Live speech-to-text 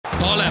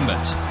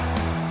Lambert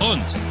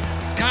und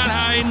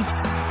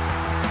Karl-Heinz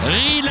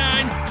Riele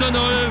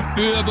 1:0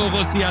 für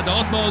Borussia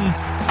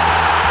Dortmund.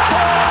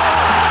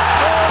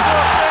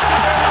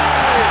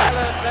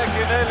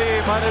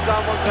 Meine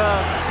Damen und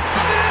Herren.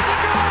 And it is a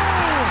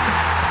goal!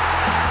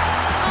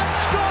 And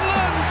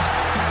Scotland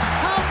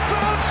have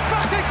bounced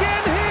back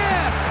again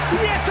here.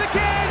 Yet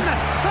again,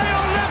 they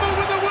are level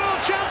with the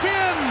world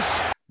champions.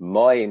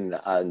 Moin,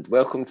 and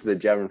welcome to the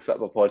German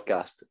Football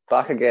Podcast.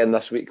 Back again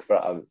this week for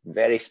a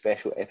very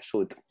special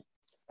episode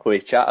where we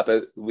chat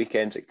about the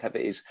weekend's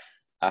activities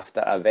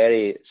after a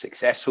very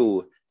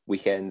successful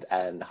weekend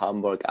in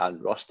Hamburg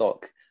and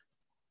Rostock.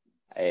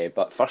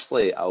 But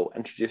firstly, I'll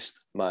introduce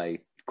my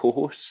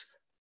co-hosts.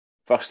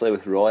 Firstly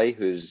with Roy,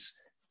 who's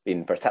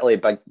been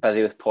particularly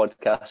busy with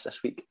podcasts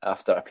this week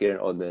after appearing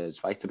on the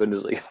Zweite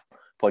Bundesliga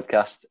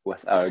podcast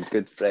with our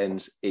good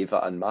friends Ava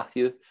and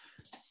Matthew.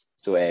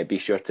 So be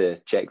sure to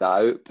check that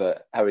out.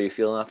 But how are you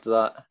feeling after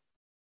that?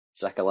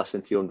 Sick of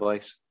listening to your own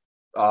voice?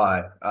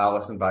 I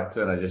listened back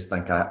to it and I just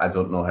think I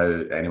don't know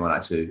how anyone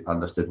actually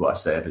understood what I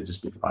said. It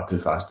just been far too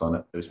fast on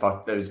it. It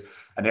was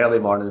an early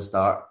morning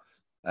start.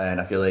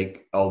 And I feel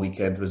like all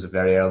weekend was a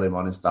very early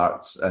morning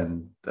starts,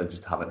 and I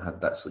just haven't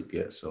had that sleep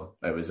yet. So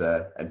it was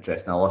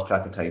interesting. I lost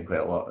track of time quite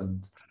a lot,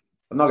 and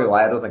I'm not going to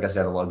lie, I don't think I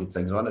said a lot of good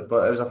things on it,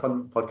 but it was a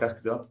fun podcast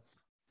to be on.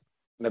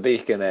 Maybe you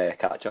can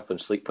catch up on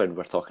sleep when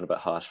we're talking about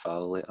Haas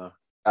Fowl later.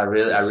 I'm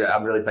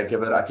really thinking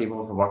about it. I came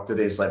home from work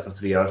today, slept for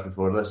 3 hours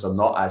before this. I'm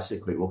not actually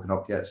quite woken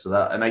up yet, so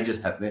that it might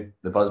just hit me.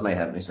 The buzz might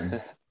hit me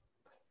soon.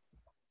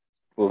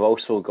 We've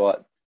also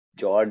got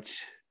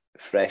George,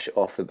 fresh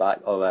off the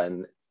back of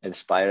an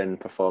inspiring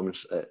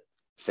performance at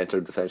centre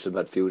defensive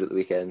midfield at the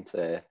weekend.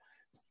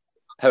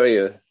 How are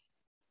you?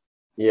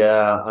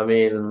 Yeah, I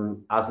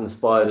mean, as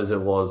inspired as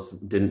it was,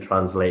 didn't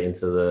translate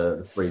into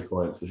the 3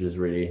 points, which is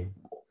really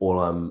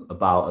all I'm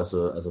about as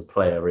a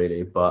player,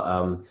 really. But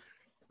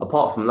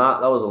apart from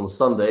that, that was on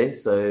Sunday,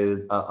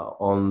 so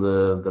on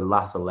the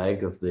latter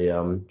leg of the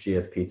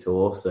GFP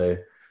tour. So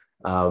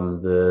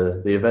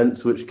the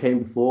events which came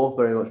before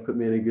very much put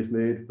me in a good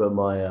mood, but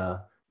my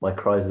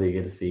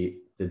Kreisliga defeat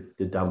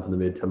did dampen the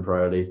mood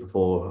temporarily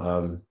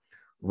before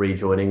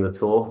rejoining the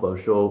tour. But I'm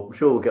sure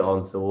we'll get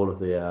on to all of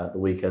the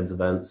weekend's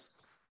events.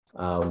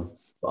 But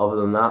other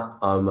than that,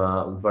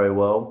 I'm very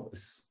well.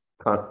 It's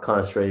kind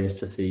of strange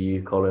to see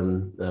you,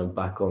 Colin,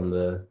 back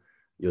on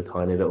your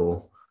tiny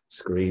little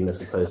screen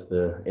as opposed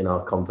to in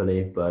our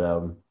company. But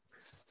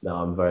no,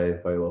 I'm very,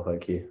 very well,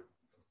 thank you.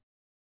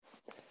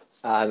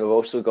 And we've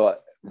also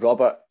got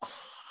Robert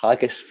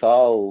Haggis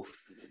Fowl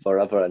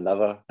forever and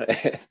ever.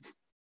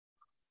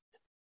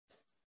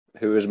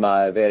 Who was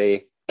my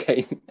very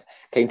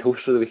kind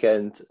host for the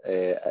weekend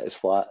at his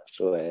flat.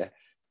 So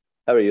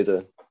how are you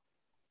doing?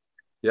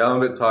 Yeah,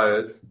 I'm a bit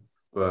tired,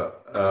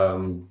 but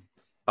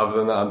other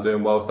than that, I'm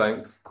doing well,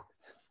 thanks.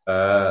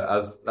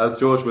 As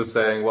George was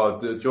saying, well,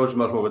 George is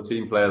much more of a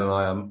team player than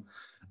I am.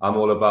 I'm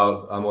all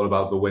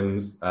about the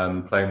wins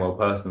and playing well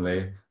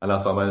personally, and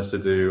that's what I managed to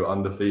do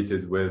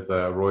undefeated with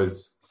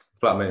Roy's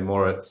flatmate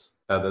Moritz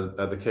at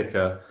the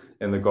kicker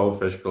in the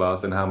Goldfish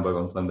Glass in Hamburg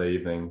on Sunday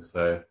evening.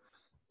 So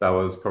that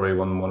was probably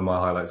one of my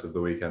highlights of the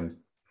weekend.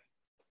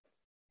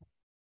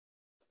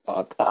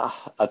 I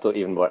don't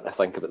even want to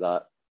think about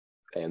that.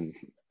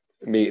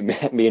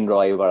 Me and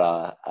Roy were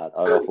an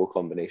awful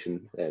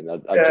combination, and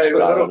I'd just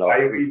rather not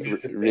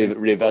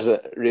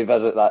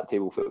revisit that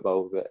table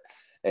football. But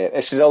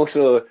it should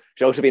also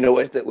be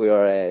noted that we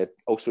are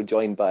also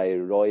joined by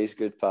Roy's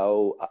good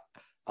pal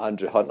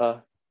Andrew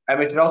Hunter. And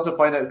we should also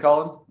point out,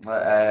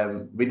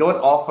 Colin, we don't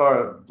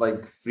offer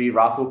like free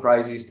raffle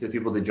prizes to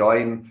people to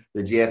join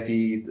the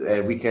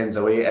GFP weekends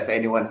away. If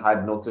anyone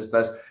had noticed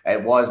this,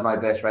 it was my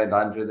best friend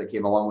Andrew that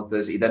came along with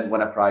us. He didn't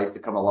win a prize to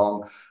come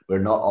along. We're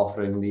not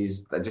offering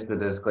these, just a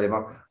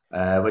disclaimer,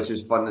 which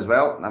is fun as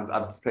well.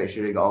 I'm pretty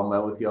sure he got on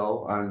well with you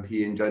all and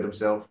he enjoyed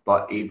himself,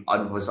 but he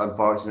was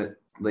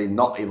unfortunately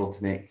not able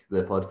to make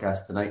the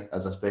podcast tonight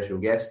as a special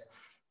guest.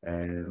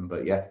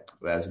 But yeah, it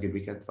was a good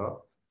weekend for us.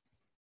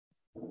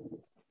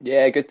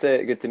 Yeah, good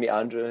to meet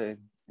Andrew.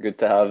 Good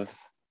to have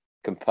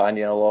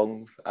companion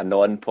along, a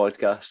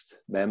non-podcast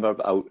member.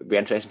 But I'll be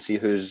interested to see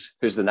who's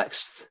the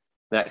next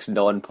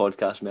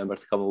non-podcast member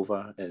to come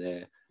over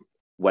and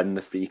win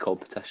the free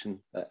competition.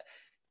 But,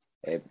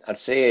 I'd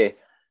say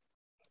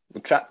the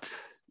trip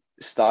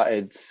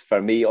started for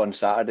me on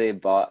Saturday,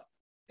 but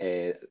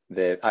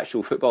the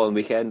actual footballing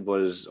weekend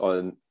was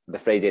on the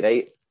Friday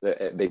night that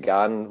it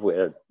began,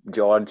 where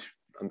George,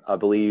 I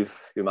believe,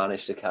 who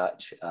managed to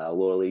catch a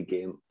lower league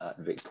game at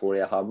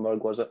Victoria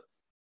Hamburg, was it?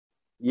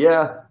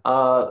 Yeah,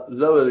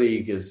 lower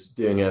league is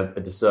doing a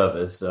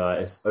disservice.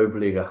 It's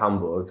Oberliga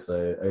Hamburg,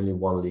 so only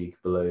one league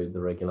below the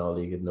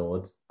Regionalliga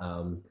Nord,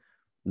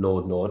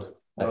 Nord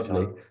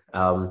actually.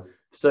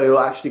 So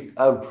actually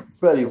a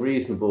fairly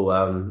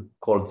reasonable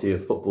quality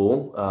of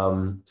football.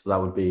 So that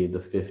would be the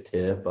 5th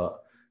tier,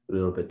 but a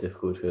little bit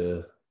difficult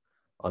to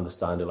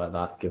understand it like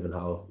that, given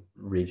how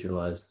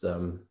regionalised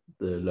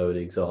the lower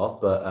leagues are.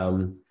 But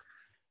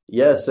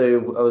Yeah,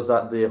 so I was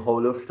at the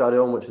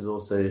Stadion, which is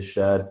also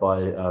shared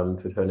by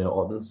Fortuna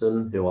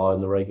Düsseldorf, who are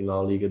in the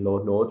Regionalliga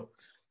Nord.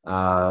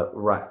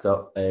 Racked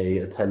up a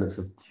attendance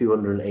of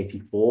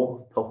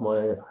 284, top of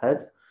my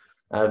head.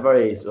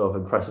 Very sort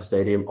of impressive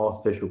stadium,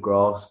 artificial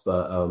grass,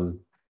 but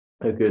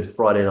a good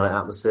Friday night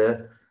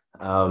atmosphere.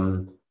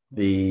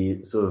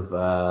 The sort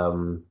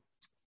of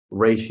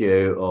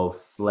ratio of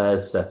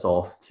flares set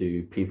off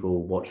to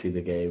people watching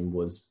the game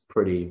was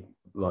pretty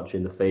much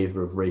in the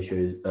favour of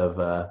ratios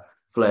of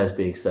flares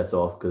being set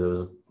off, because there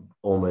was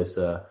almost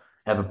a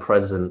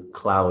ever-present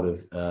cloud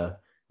of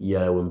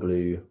yellow and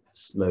blue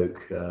smoke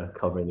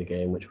covering the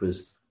game, which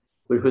was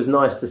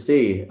nice to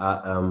see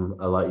at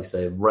like you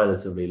say,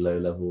 relatively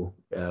low-level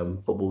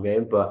football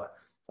game. But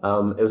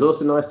it was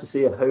also nice to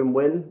see a home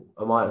win.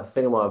 I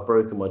think I might have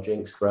broken my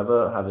jinx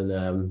forever,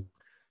 having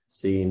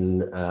seen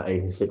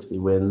 1860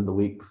 win the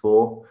week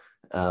before.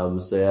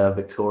 So yeah,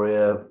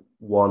 Victoria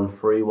won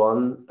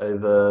 3-1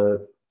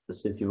 over the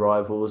city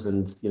rivals,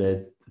 and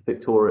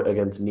Victoria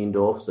against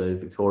Niendorf. So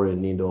Victoria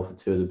and Niendorf are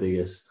two of the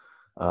biggest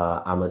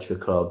amateur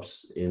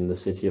clubs in the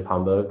city of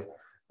Hamburg.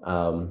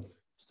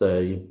 So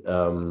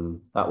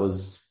that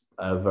was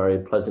a very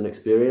pleasant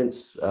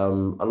experience. A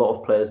lot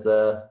of players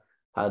there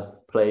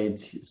had played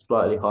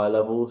slightly higher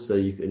level, so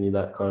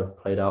that kind of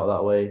played out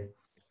that way.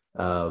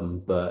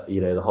 But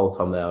the whole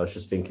time there, I was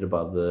just thinking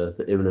about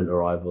the imminent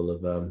arrival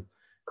of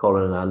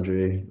Colin and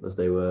Andrew as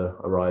they were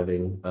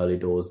arriving early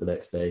doors the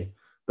next day.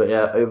 But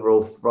yeah,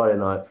 overall Friday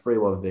night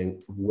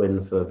 3-1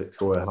 win for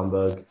Victoria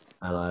Hamburg,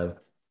 and I have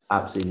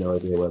absolutely no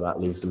idea where that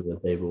leaves them at the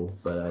table.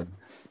 But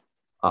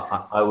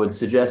I would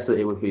suggest that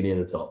it would be near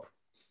the top.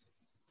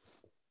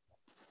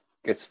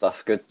 Good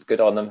stuff. Good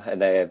on them.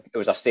 And it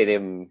was a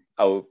stadium.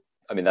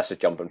 This is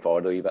jumping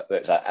forward a wee bit, but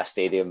it was a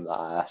stadium that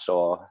I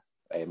saw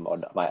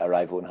on my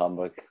arrival in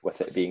Hamburg, with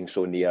it being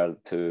so near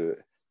to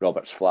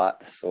Robert's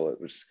flat. So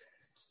it was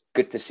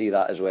good to see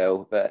that as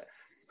well. But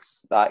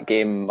that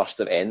game must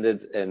have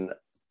ended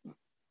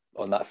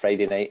on that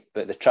Friday night.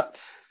 But the trip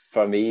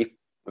for me,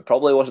 it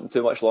probably wasn't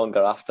too much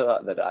longer after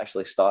that it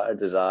actually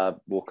started, as I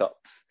woke up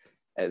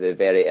at the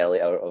very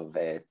early hour of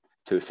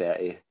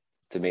 2:30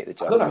 to make the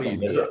journey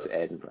from here to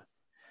Edinburgh.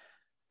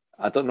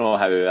 I don't know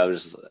how I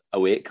was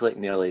awake like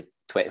nearly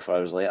 24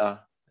 hours later.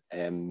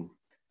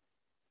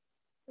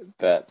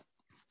 But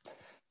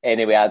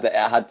anyway,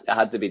 I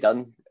had to be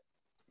done.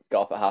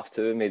 Got up at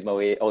 2:30, made my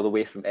way all the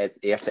way from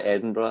Ayr to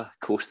Edinburgh,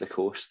 coast to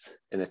coast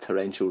in the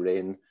torrential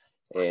rain.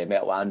 Met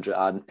up with Andrew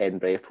at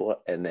Edinburgh Airport,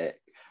 and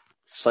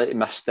slightly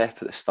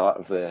misstep at the start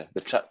of the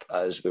trip,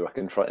 as we were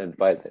confronted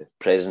by the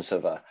presence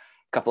of a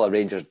couple of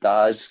Rangers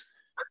dads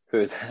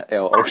who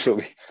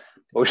also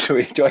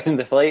joined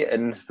the flight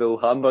in full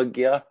Hamburg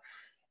gear.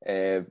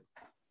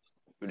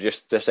 We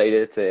just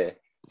decided to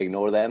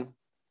ignore them.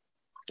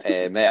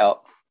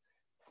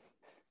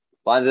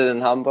 Landed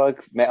in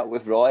Hamburg, met up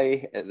with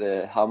Roy at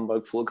the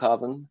Hamburg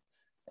Flughafen,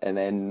 and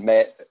then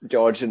met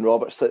George and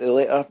Robert slightly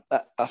later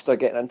after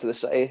getting into the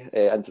city,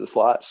 into the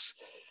flats.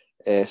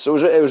 So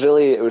it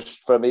was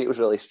for me, it was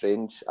really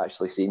strange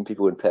actually seeing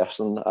people in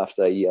person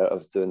after a year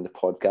of doing the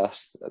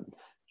podcast. I'm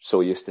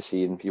so used to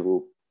seeing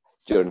people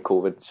during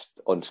COVID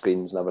just on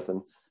screens and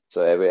everything.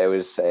 So it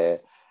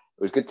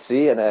was good to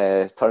see,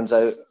 and turns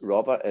out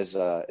Robert is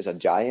a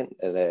giant,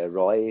 and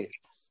Roy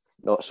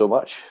not so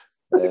much.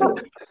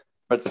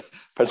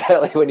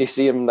 Particularly when you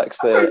see him next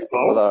to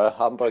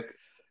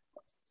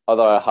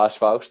other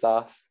Hashval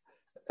staff.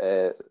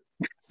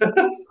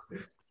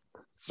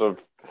 So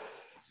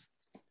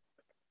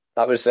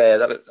that was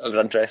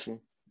interesting.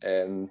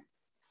 And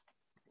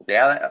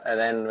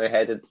then we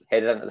headed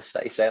into the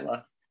city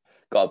centre,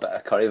 got a bit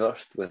of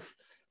currywurst with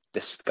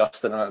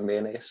disgusting amount of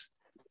mayonnaise,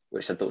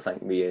 which I don't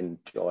think me and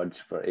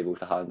George were able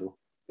to handle.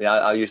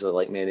 I usually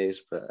like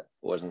mayonnaise, but it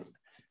wasn't.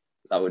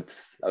 That would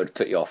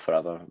put you off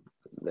forever.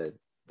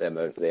 The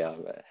amount there.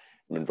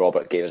 When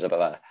Robert gave us a bit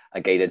of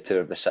a guided tour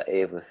of the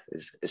city with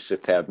his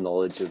superb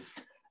knowledge of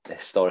the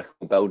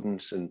historical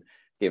buildings, and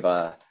gave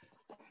a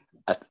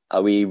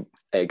wee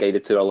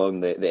guided tour along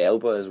the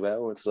Elbe as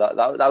well. So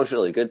that was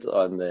really good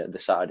on the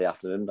Saturday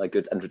afternoon. A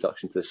good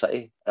introduction to the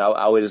city.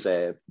 I was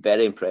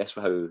very impressed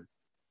with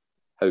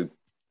how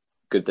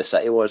good the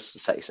city was. The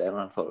city centre,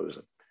 I thought it was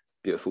a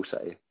beautiful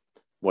city.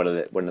 One of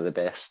the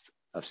best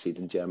I've seen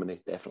in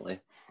Germany,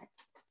 definitely.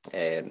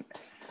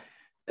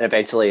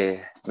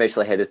 Eventually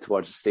headed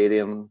towards the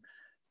stadium.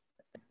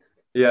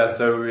 Yeah,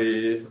 so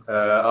we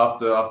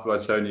after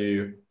I'd shown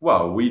you,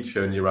 we'd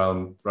shown you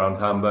around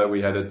Hamburg,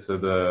 we headed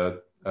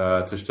to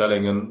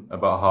Stellingen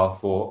about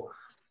 4:30.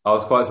 I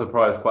was quite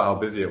surprised how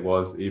busy it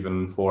was,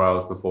 even 4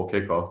 hours before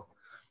kickoff,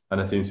 and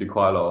there seems to be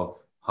quite a lot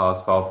of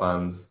HSV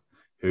fans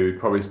who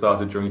probably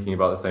started drinking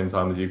about the same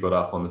time as you got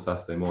up on the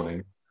Saturday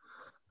morning.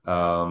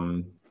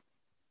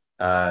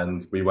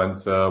 And we went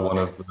to one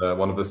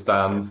of the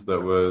stands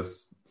that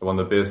was one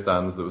of the beer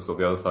stands that was on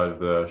the other side of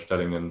the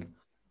Stellingen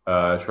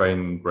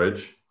train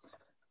bridge.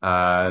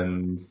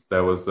 and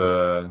there was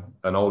a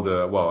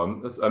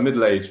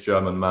middle-aged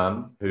German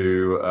man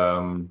who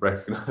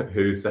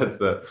who said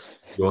that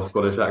your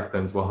Scottish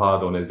accents were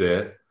hard on his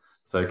ear,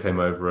 so he came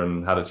over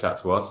and had a chat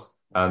to us,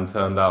 and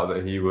turned out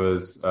that he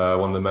was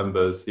one of the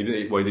members. He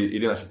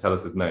didn't actually tell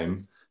us his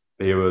name,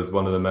 but he was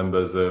one of the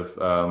members of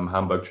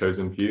Hamburg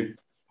Chosen Few,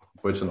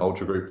 which is an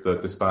ultra group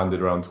that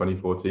disbanded around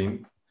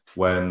 2014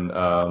 when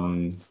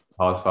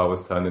HSV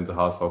was turned into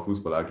HSV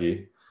Fußball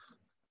AG.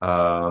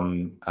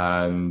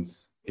 And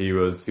he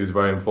was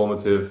very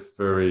informative,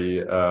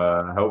 very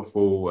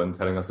helpful, and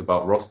telling us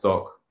about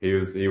Rostock. He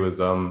was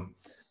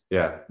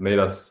made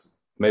us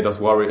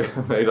worry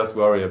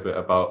a bit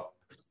about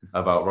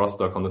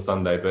Rostock on the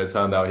Sunday, but it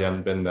turned out he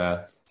hadn't been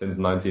there since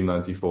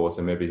 1994,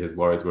 so maybe his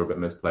worries were a bit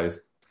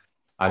misplaced.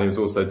 And he was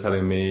also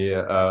telling me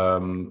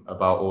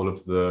about all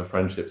of the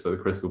friendships that the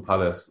Crystal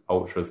Palace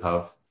ultras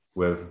have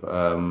with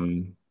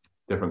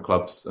different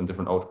clubs and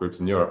different ultra groups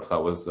in Europe. So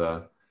that was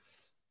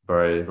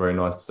very, very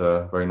nice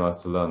to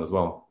learn as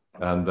well.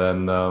 And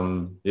then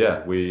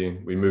we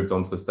moved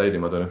on to the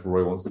stadium. I don't know if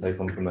Roy wants to take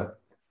on from there.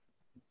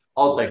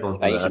 I'll take on from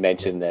there. You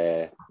mentioned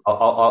I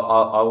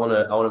want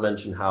to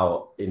mention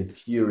how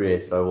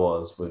infuriated I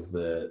was with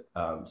the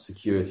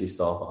security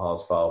staff at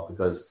Harsfeld,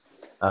 because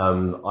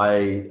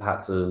I had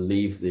to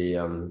leave the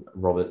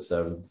Roberts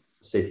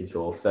city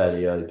tour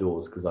fairly early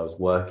doors because I was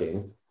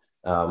working.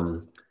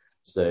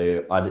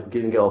 So I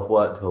didn't get off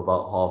work till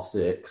about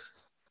 6:30,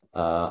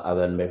 and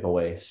then make my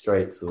way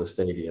straight to the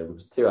stadium. It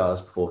was 2 hours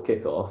before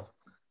kickoff,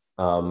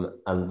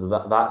 and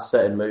that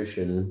set in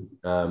motion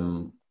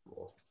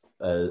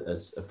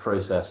as a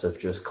process of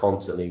just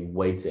constantly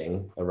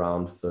waiting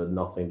around for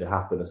nothing to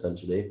happen,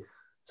 essentially.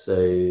 So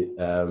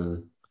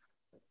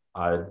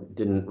I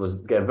was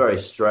getting very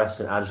stressed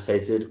and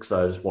agitated because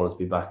I just wanted to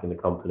be back in the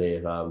company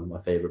of my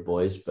favourite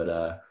boys.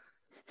 But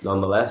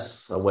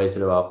nonetheless, I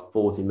waited about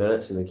 40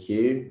 minutes in the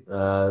queue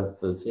for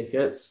the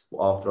tickets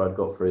after I'd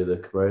got through the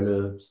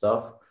Corona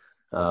stuff.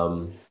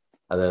 And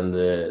then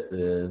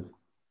the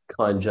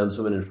kind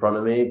gentleman in front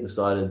of me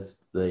decided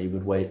that he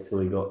would wait till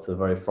he got to the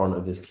very front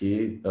of the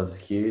queue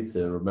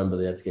to remember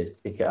they had to get his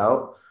ticket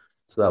out.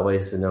 So that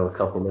wasted a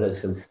couple of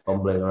minutes him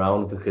fumbling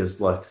around, because,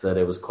 like I said,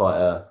 it was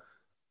quite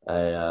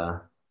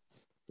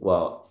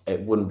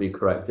it wouldn't be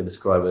correct to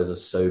describe it as a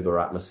sober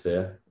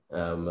atmosphere at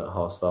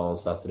Harsfeld on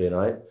Saturday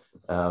night.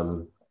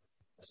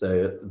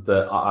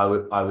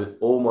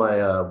 All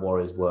my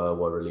worries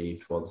were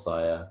relieved once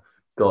I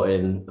got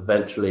in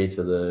eventually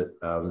to the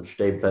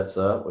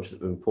Stehplätze, which is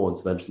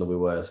important to mention that we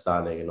were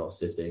standing and not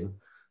sitting.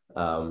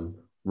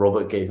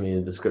 Robert gave me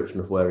a description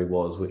of where he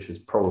was, which is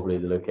probably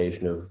the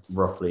location of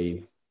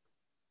roughly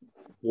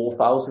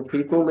 4,000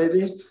 people,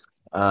 maybe.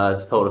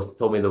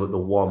 Told me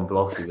the one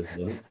block he was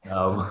in.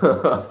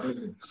 But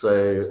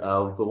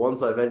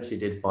once I eventually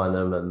did find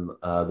them, and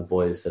the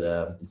boys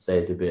had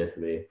saved a beer for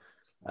me,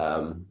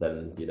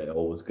 then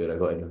all was good. I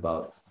got in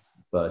about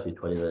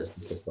 30-20 minutes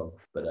to kick off.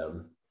 But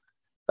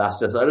I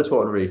just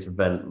wanted really to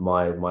vent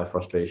my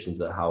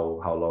frustrations at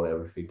how long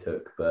everything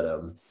took. But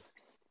I'm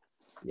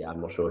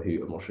not sure who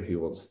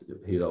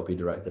that'll be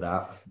directed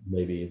at.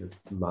 Maybe the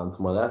man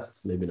to my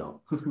left, maybe not.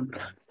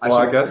 Well,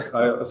 I guess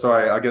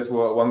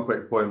one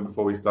quick point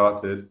before we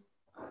started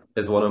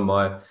is one of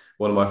my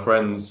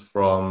friends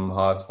from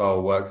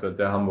Harsfeld works at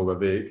Der Hamburger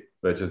Weg,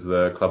 which is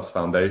the club's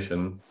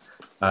foundation,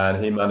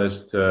 and he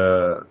managed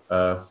to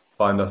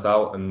find us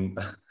out and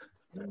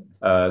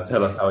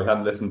tell us how he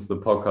hadn't listened to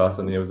the podcast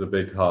and he was a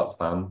big Hearts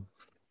fan,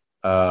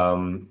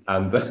 and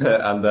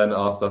then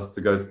asked us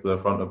to go to the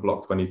front of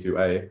Block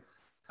 22A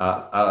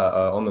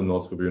on the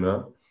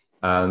Nordtribüne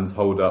and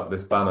hold up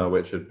this banner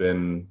which had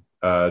been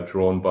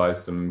drawn by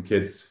some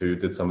kids who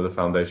did some of the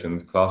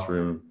foundation's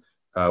classroom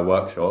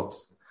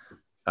workshops.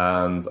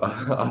 And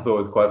I thought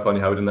it was quite funny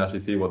how we didn't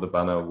actually see what the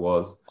banner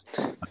was.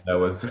 There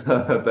was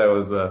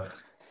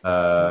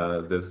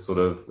this sort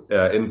of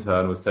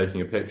intern was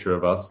taking a picture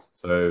of us.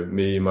 So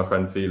me, my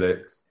friend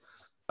Felix,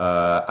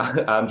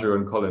 Andrew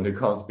and Colin, who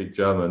can't speak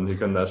German, who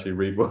couldn't actually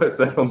read what it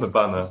said on the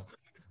banner.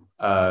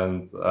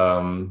 And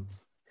so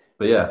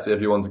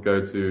if you want to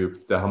go to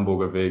the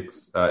Hamburger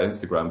Weg's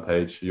Instagram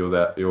page,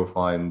 you'll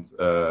find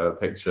a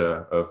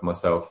picture of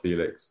myself,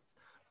 Felix,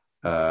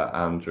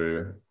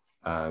 Andrew,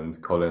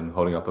 and Colin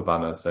holding up a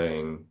banner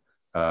saying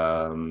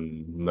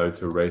no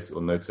to race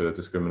or no to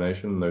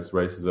discrimination, no to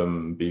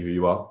racism, be who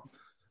you are.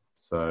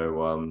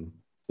 So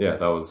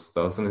that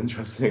was an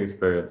interesting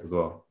experience as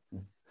well.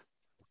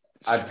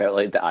 I felt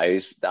like the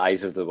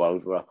eyes of the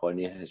world were upon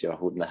you as you were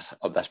holding this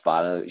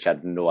banner, which I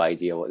had no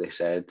idea what they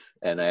said.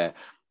 And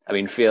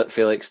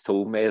Felix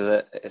told me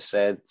that it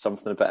said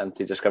something about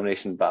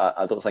anti-discrimination, but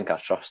I don't think I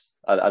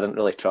didn't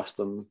really trust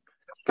him,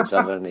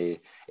 considering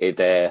he'd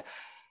heard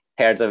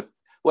of,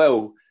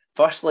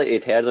 firstly,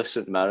 he'd heard of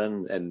St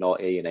Mirren and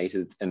not A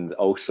United, and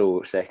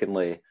also,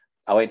 secondly,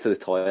 I went to the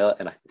toilet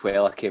and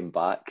while I came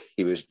back,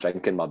 he was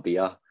drinking my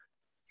beer.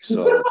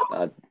 So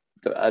I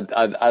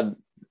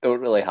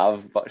don't really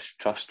have much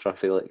trust for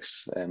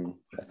Felix.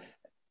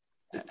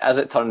 As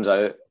it turns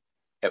out,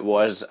 it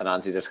was an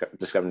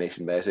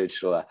anti-discrimination message.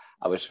 So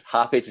I was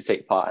happy to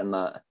take part in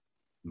that,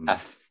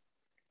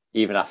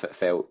 even if it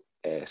felt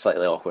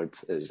slightly awkward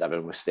as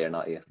everyone was staring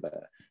at you.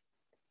 But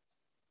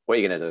what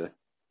are you going to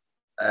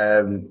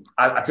do?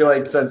 I feel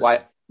like since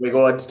we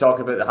go on to talk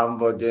about the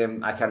Hamburg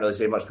game, I can't really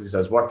say much because I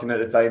was working at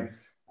the time.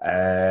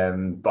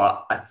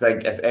 But I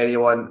think if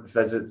anyone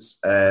visits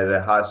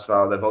the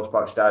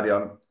Volkspark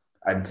Stadion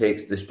and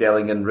takes the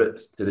Stellingen route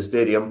to the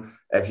stadium,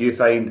 if you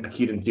find a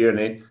Kieran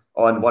Tierney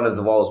on one of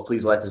the walls,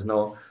 please let us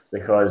know,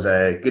 because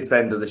a good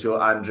friend of the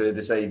show, Andrew,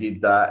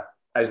 decided that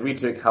as we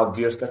took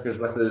Halbier stickers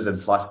with us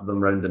and plastered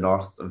them around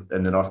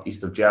in the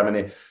northeast of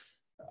Germany,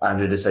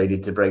 Andrew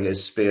decided to bring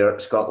his spare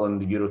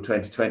Scotland Euro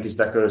 2020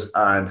 stickers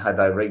and had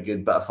a right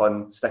good bit of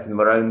fun sticking them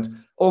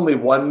around. Only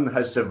one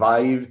has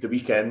survived the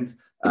weekend,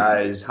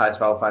 as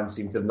Haasval fans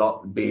seem to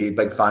not be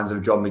big fans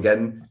of John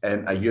McGinn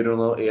in a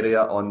urinal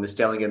area on the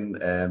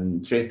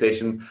Stellingen train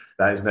station.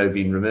 That has now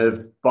been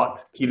removed.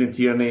 But Kieran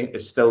Tierney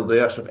is still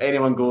there. So if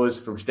anyone goes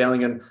from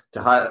Stellingen to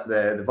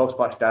the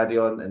Volkspark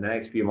Stadion in the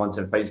next few months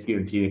and finds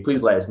Kieran Tierney,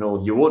 please let us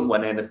know. You won't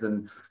win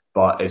anything,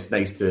 but it's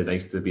nice to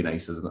be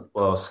nice, isn't it?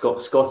 Well,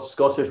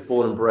 Scottish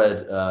born and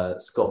bred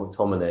Scott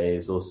McTominay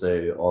is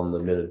also on the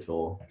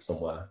Minotaur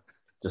somewhere,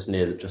 just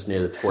near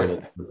the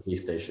toilet of the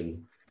police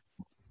station.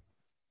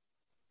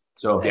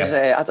 So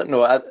I don't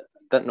know. I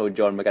didn't know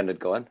John McGinn had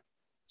gone.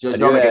 He's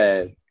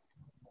gone.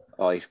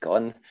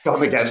 John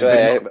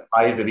McGinn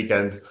by the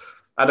weekend.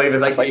 I don't even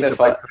think he's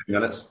about 20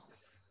 minutes.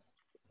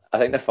 I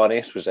think the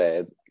funniest was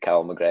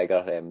Callum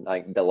McGregor.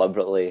 I think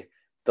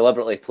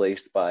deliberately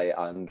placed by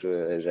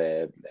Andrew as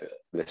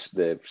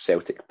the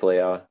Celtic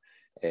player.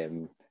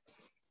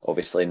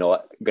 Obviously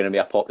not going to be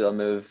a popular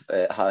move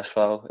at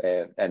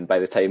Haasval. And by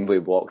the time we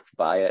walked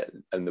by it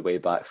on the way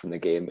back from the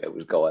game, it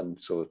was gone.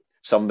 So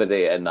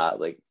somebody in that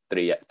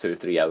 2 or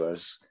 3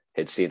 hours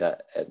had seen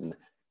it and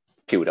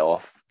peeled it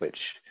off,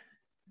 which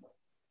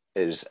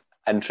is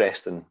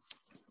interesting.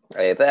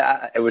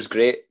 But it was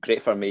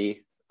great for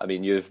me. I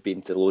mean, you've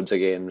been to loads of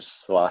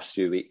games the last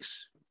few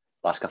weeks,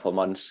 last couple of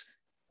months.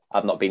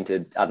 I've not been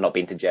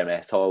to Germany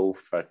at all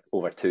for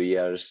over 2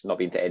 years. Not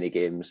been to any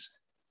games.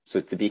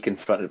 So to be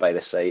confronted by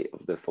the sight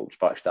of the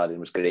Volkspark Stadion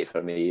was great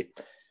for me.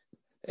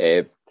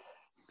 The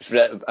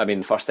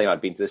first time I'd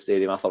been to the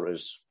stadium, I thought it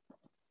was a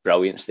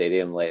brilliant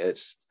stadium.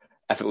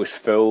 If it was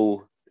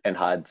full and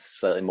had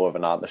slightly more of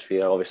an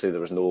atmosphere, obviously there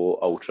was no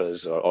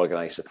ultras or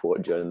organised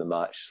support during the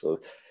match, so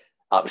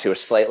atmosphere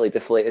was slightly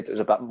deflated. It was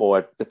a bit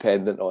more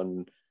dependent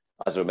on,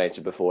 as I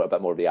mentioned before, a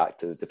bit more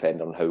reactive,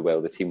 depending on how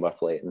well the team were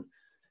playing.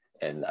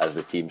 And as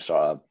the team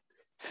sort of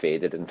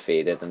faded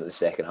into the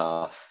second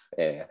half,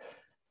 the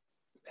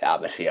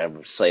atmosphere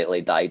slightly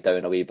died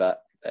down a wee bit.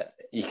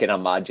 You can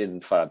imagine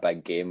for a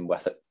big game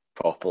with it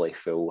properly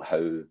full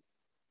how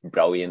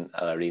brilliant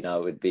an arena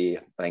it would be.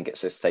 I think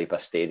it's this type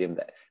of stadium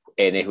that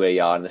anywhere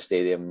you are in the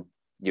stadium,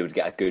 you would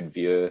get a good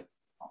view.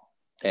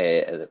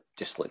 It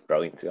just looked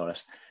brilliant, to be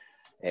honest.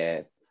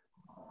 But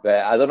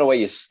I don't know what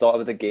you thought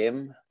of the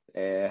game.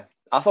 I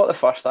thought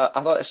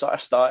it sort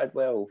of started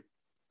well.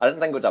 I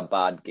didn't think it was a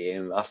bad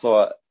game. I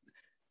thought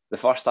the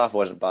first half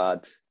wasn't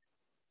bad.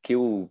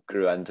 Kiel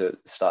grew into it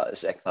at the start of the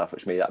second half,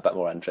 which made it a bit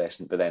more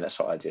interesting, but then it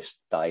sort of just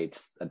died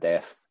a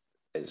death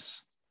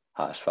as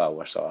Haasval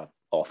were sort of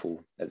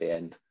awful at the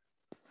end.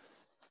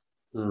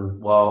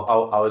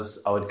 Well,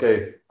 I would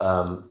go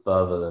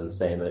further than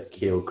saying that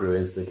Kiel grew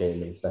into the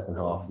game in the second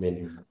half. I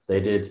mean, they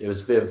did. It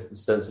was a bit of a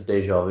sense of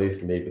deja vu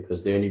for me,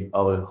 because the only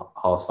other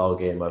Haasval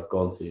game I've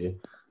gone to,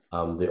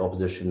 the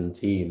opposition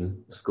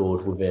team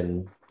scored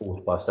within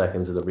 45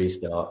 seconds of the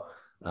restart,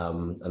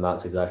 and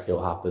that's exactly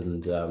what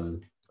happened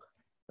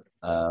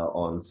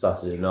on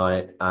Saturday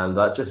night, and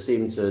that just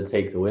seemed to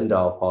take the wind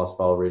out of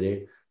Haasval,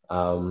 really.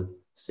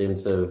 Seemed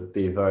to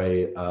be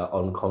very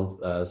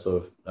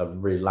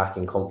really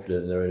lacking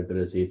confidence in their own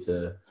ability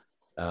to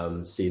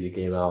see the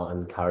game out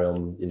and carry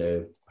on,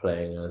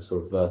 playing a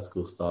sort of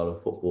vertical style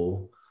of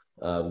football.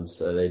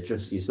 So they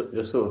just sort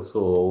of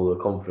saw all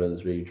the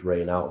confidence really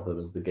drain out of them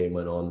as the game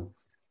went on.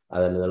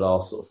 And then in the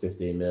last sort of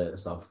 15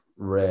 minutes, I've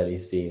rarely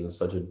seen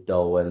such a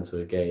dull end to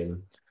a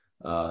game,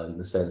 in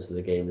the sense that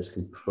the game just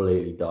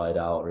completely died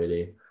out,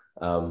 really.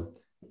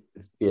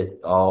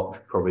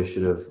 Probably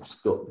should have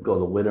got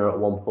the winner at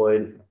one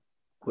point,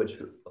 which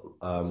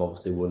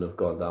obviously wouldn't have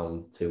gone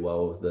down too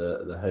well with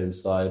the home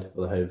side,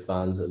 or the home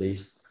fans at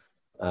least.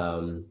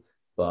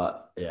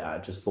 But yeah, I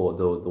just thought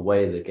the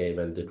way the game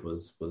ended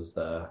was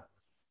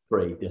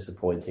pretty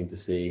disappointing to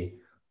see.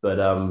 But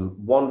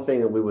one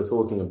thing that we were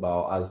talking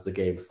about as the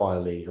game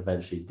finally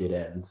eventually did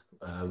end,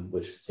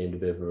 which seemed a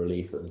bit of a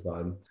relief at the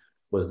time,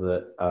 was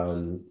that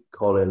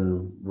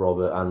Colin,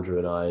 Robert, Andrew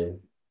and I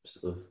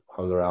sort of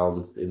hung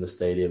around in the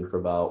stadium for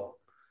about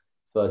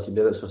 30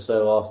 minutes or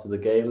so after the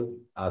game,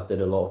 as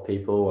did a lot of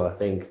people. And I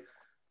think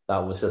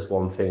that was just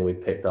one thing we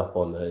picked up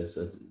on as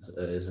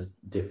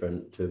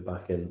different to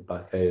back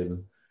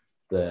home,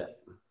 that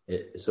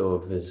it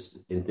sort of is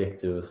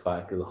indicative of the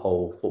fact that the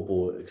whole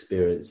football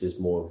experience is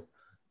more of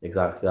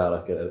exactly that,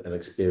 like an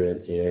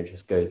experience. You don't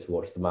just go to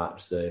watch the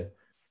match. So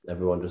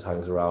everyone just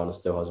hangs around and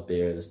still has a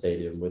beer in the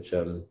stadium, which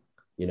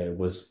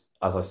was,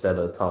 as I said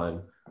at the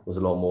time, was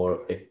a lot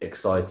more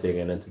exciting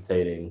and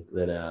entertaining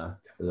than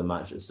the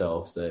match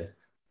itself. So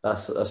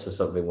that's just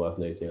something worth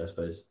noting, I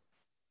suppose.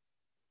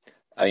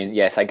 I mean,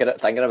 yeah, thinking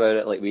about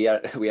it, like we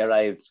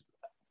arrived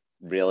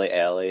really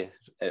early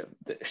at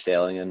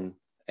Stellingen,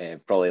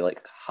 probably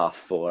like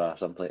 4:30 or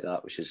something like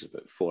that, which is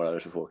about 4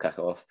 hours before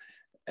kick-off.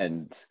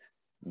 And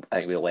I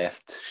think we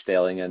left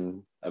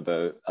Stellingen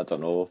about, I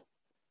don't know,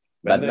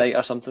 midnight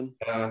or something.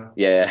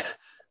 Yeah.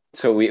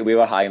 So we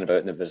were hanging about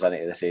in the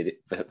vicinity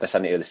of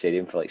the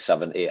stadium for like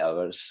 7-8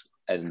 hours,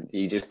 and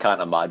you just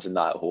can't imagine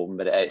that at home.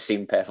 But it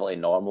seemed perfectly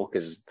normal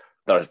because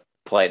there's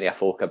plenty of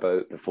folk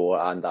about before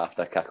and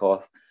after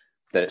kick-off.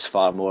 That it's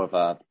far more of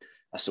a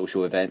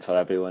social event for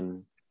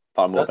everyone.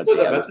 Far more That's of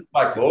a day out.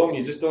 back home.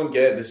 You just don't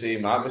get the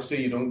same atmosphere.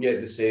 You don't get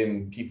the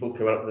same people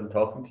coming up and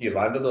talking to you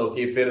randomly.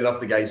 Okay, fair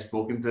enough. The guy's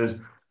spoken to us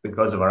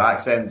because of our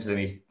accents, and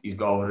he's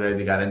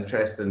already got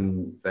interest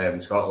in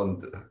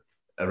Scotland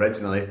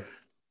originally.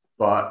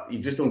 But you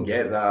just don't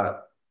get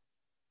that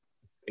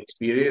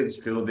experience,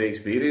 full day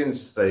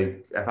experience.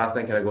 Like, if I'm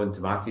thinking of going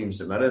to my team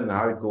St Mirren,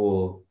 I would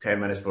go 10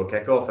 minutes before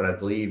kickoff and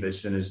I'd leave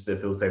as soon as the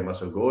full-time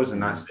whistle goes,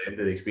 and that's the end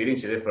of the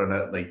experience. You're there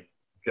for like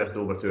just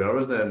over 2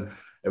 hours then.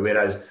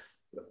 Whereas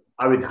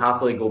I would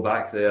happily go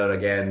back there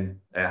again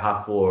at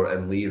 4:30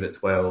 and leave at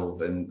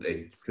 12 and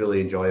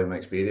fully enjoy my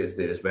experience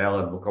there as well.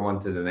 And we'll come on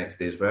to the next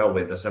day as well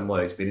with a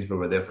similar experience where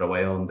we're there for a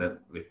while and then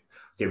we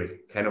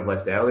kind of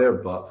left earlier,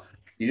 but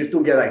you just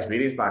don't get that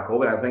experience back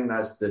home, and I think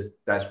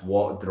that's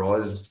what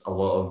draws a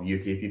lot of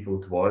UK people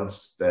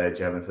towards the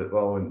German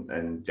football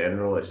in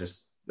general.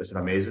 It's an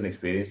amazing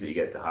experience that you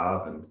get to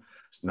have, and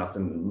it's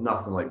nothing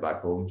like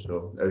back home.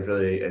 So it was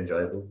really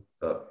enjoyable.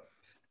 But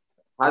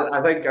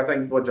I think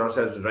what George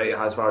said was right.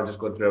 Hazard just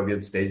going through a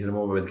weird stage at the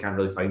moment where they can't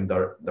really find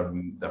their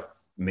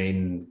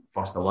main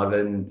first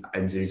 11.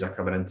 Injuries are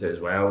coming into it as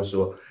well,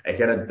 so it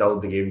kind of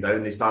dulled the game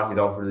down. They started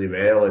off really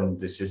well,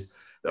 and it's just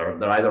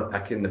they're either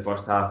picking the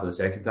first half or the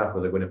second half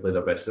where they're going to play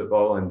their best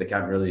football, and they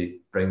can't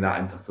really bring that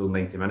into full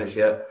 90 minutes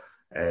yet.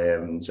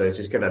 So it's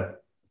just kind of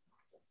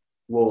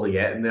slowly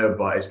getting there,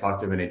 but it's far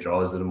too many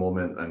draws at the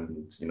moment,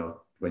 and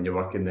when you're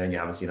working there and you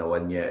haven't seen a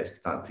win yet, it's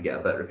starting to get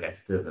a bit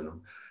repetitive, and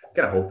I'm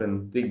kind of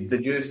hoping.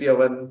 Did you see a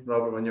win,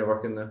 Robert, when you're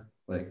working there?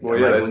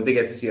 When they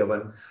get to see a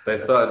win? They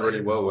started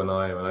really well when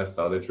I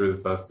started. They drew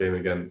the first game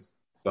against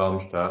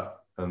Darmstadt,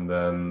 and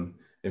then,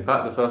 in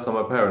fact, the first time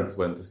my parents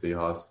went to see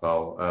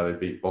Haasfall, they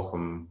beat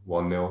Bochum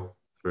 1-0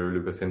 through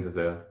Lucas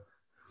Hinterseer.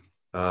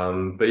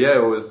 But yeah,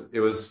 it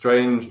was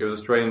strange. It was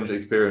a strange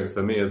experience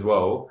for me as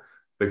well,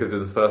 because it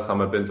was the first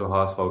time I've been to a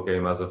Haasfall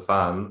game as a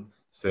fan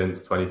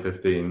since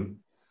 2015.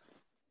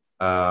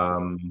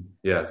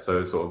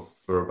 So sort of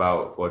for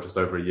about just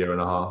over a year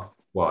and a half.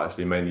 Well,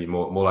 actually, mainly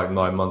more like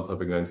 9 months. I've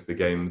been going to the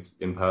games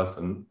in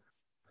person.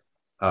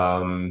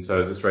 So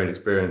it's a strange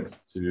experience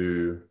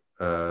to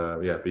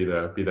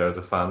be there as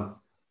a fan.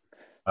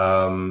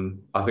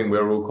 I think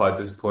we're all quite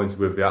disappointed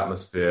with the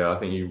atmosphere. I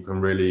think you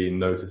can really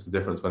notice the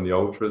difference when the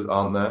ultras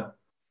aren't there,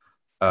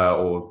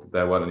 or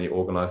there weren't any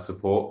organised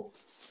support.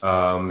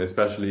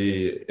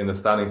 Especially in the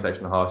standing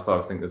section of Haasfall,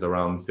 I think there's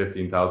around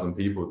 15,000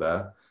 people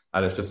there,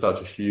 and it's just such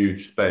a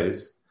huge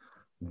space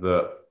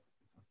that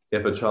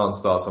if a chant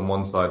starts on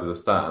one side of the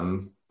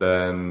stands,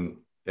 then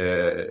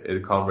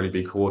it can't really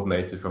be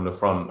coordinated from the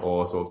front,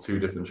 or sort of two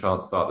different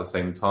chants start at the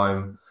same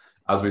time.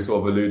 As we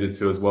sort of alluded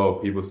to as well,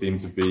 people seem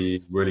to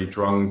be really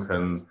drunk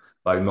and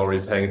like not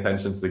really paying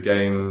attention to the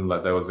game.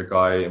 Like there was a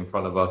guy in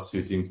front of us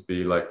who seemed to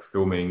be like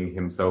filming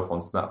himself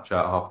on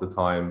Snapchat half the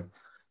time,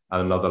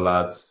 and another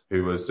lad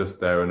who was just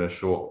there in a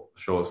short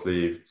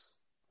sleeved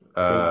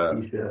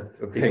pink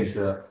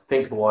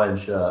Hawaiian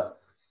shirt.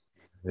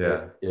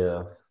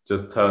 Yeah.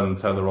 Just turned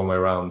the wrong way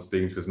around,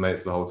 speaking to his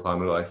mates the whole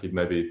time. It looked like he'd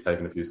maybe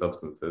taken a few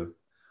substances. Is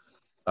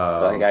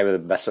that a guy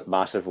with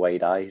massive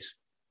wide eyes?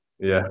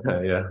 Yeah.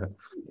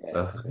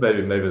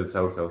 Maybe the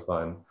telltale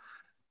sign.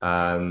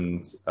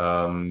 And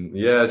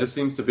it just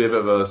seems to be a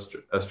bit of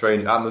a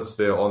strange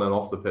atmosphere on and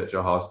off the pitch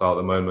at Haasfall at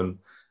the moment.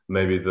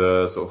 Maybe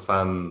the sort of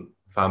fan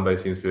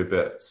base seems to be a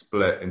bit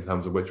split in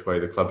terms of which way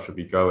the club should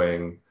be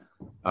going,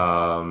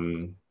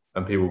 and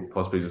people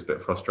possibly just a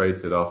bit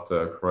frustrated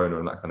after Corona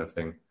and that kind of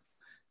thing.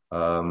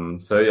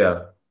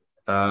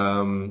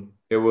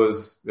 It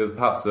was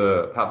perhaps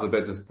a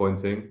bit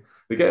disappointing.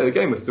 The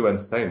game was still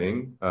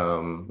entertaining,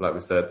 like we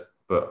said,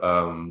 but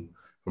from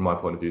my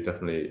point of view,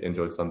 definitely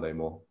enjoyed Sunday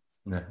more.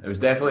 Yeah, it was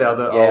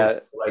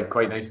definitely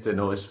quite nice to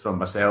notice from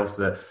myself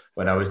that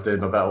when I was doing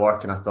my bit of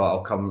work, and I thought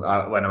I'll come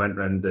when I went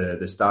round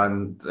the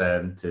stand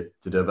to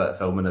do a bit of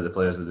filming of the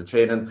players of the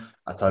training,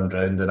 I turned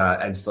round and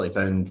I instantly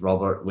found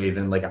Robert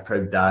waving like a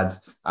proud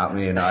dad at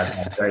me, and I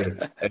had a very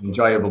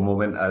enjoyable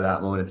moment at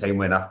that moment in time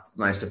when I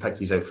managed to pick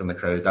these out from the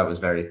crowd. That was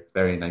very,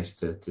 very nice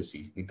to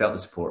see. We felt the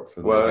support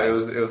from the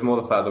guys. It was more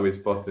the fact that we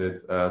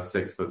spotted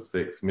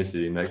 6'6"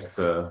 Michi next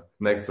to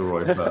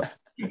Roy Burt.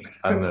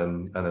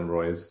 and then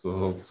Roy's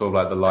sort of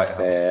like the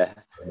lighthouse.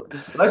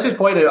 Let's just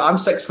point out, I'm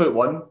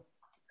 6'1"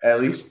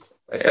 at least.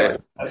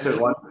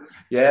 6'1".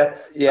 Yeah.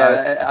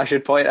 I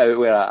should point out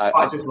where I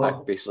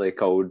well. basically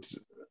called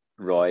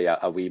Roy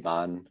a wee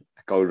man.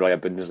 I called Roy a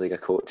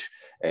Bundesliga coach.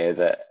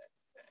 That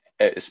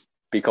it's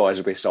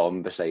because we saw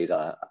him beside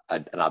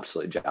an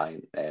absolute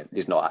giant.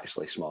 He's not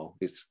actually small.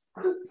 He's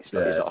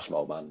not a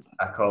small man.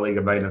 A colleague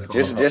of mine.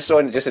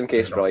 Just in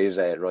case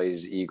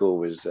Roy's ego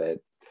was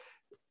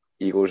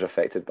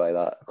affected by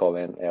that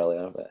comment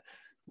earlier.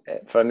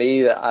 But for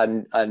me, I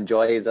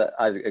enjoy that.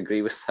 I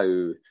agree with how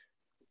you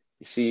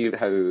see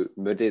how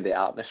moody the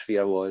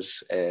atmosphere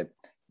was.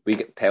 We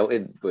get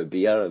pelted with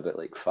beer about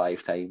like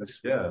 5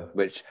 times. Yeah.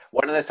 Which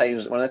one of the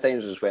times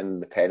was when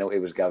the penalty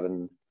was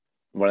given.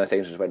 One of the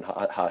times was when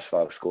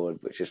Haasfall scored,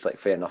 which is like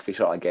fair enough. You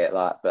sort of get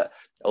that, but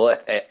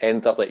it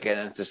ended up like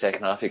getting into the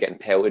second half. You're getting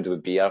pelted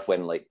with beer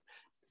when like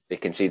they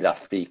conceded a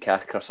free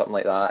kick or something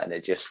like that, and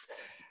it just,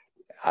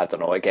 I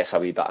don't know, it gets a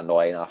wee bit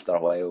annoying after a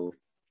while,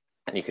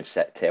 and you could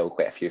tell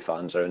quite a few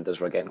fans around us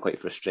were getting quite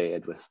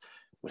frustrated with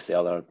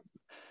the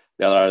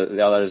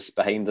others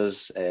behind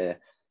us.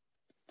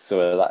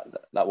 So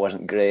that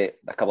wasn't great.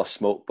 A couple of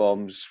smoke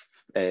bombs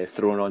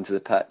thrown onto the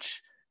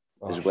pitch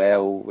as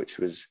well, which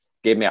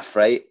gave me a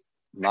fright.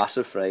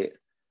 Massive fright.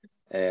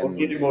 What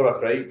gave you more of a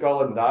fright,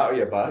 Colin? That or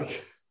your bag?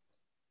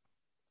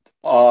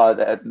 Oh,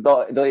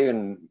 don't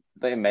even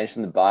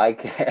mention the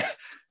bag.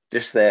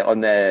 Just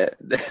on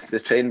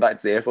the train back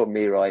to the airport,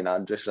 me, Roy, and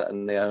Andrew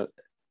sitting there.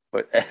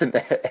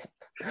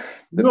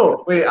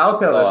 No, wait, I'll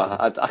tell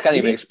this. I can't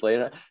even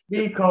explain it.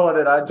 Me, Colin,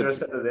 and Andrew are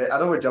sitting there. I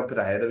know we're jumping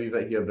ahead a wee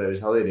bit here, but it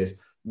was hilarious.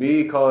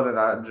 Me, Colin, and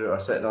Andrew are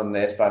sitting on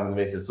the S-Bahn on the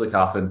way to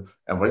Flughhafen,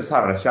 and we're just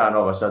having a chat, and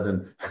all of a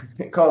sudden,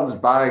 Colin's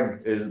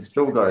bag, his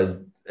shoulder is.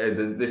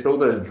 The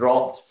shoulder has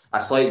dropped a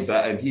slight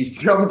bit, and he's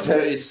jumped out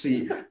of his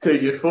seat to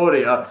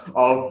euphoria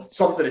of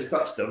something has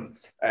touched him.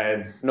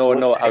 And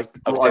no, I'll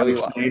tell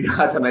you what. I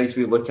had a nice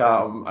wee look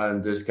at him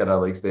and just kind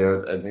of like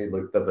stared, and he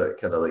looked a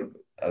bit kind of like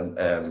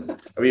a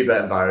wee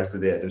bit embarrassed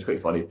today. It was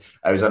quite funny.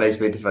 It was a nice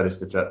way to finish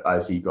the trip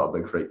as he got a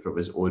big fright from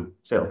his own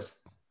self.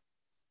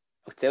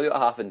 I'll tell you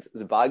what happened.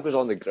 The bag was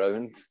on the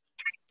ground,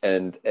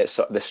 and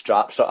the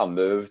strap sort of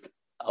moved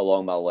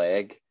along my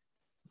leg.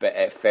 But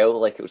it felt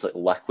like it was like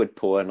liquid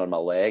pouring on my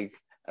leg,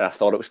 and I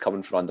thought it was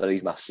coming from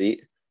underneath my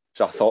seat.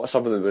 So I thought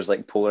something was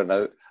like pouring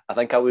out. I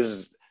think I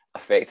was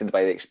affected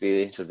by the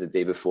experience of the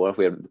day before,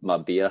 where my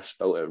beer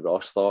spilt at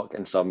Rostock,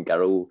 and some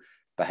girl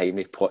behind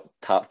me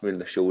tapped me on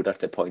the shoulder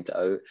to point it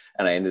out,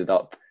 and I ended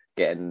up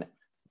getting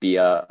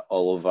beer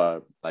all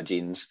over my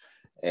jeans.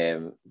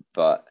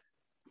 But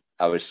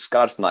I was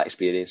scarred from that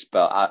experience.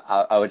 But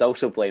I would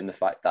also blame the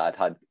fact that I'd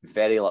had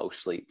very little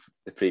sleep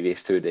the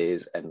previous 2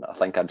 days, and I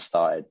think I'd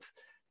started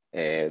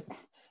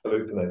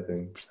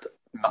hallucinating,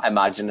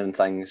 imagining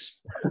things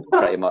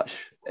pretty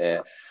much.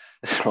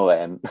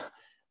 So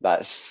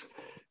that's,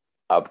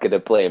 I'm gonna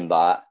blame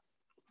that.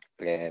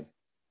 Can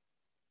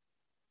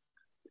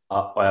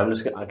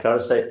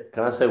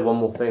I say one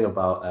more thing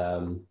about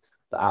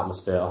the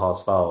atmosphere at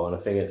Haasfall? And I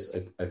think it's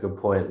a good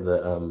point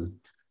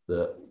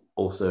that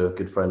also a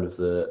good friend of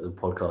the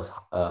podcast,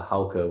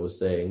 Hauke, was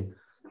saying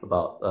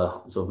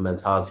about sort of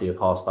mentality of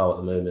Haasfall at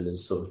the moment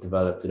is sort of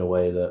developed in a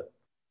way that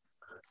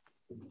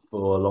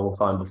for a long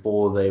time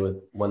before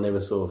when they were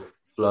sort of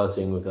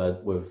flirting with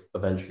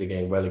eventually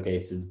getting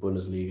relegated to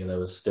Bundesliga, there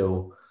was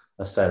still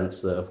a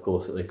sense that, of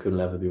course, that they couldn't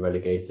ever be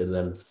relegated. And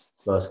then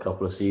first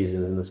couple of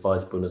seasons in the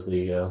Spice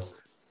Bundesliga,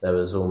 there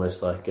was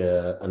almost like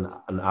an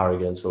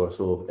arrogance or a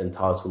sort of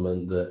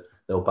entitlement that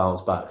they'll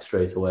bounce back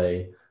straight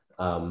away,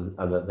 and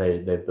that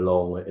they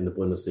belong in the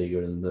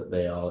Bundesliga and that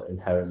they are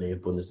inherently a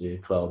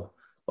Bundesliga club.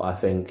 But I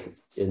think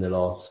in the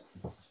last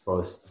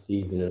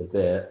season and a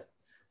bit,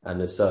 and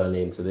then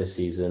certainly into this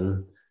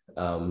season,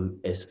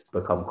 it's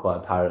become quite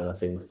apparent. I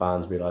think the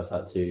fans realise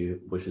that too,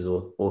 which has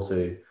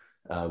also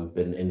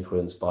been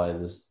influenced by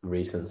this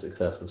recent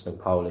success of St.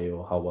 Pauli,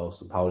 or how well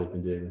St. Pauli have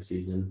been doing this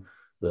season,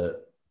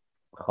 that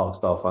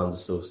Haasfall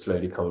fans sort of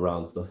slowly come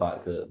around to the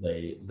fact that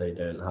they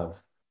don't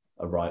have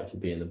a right to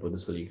be in the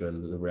Bundesliga,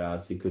 and the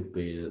reality could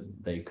be that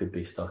they could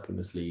be stuck in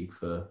this league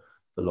for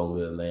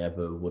longer than they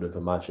ever would have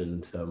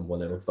imagined when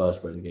they were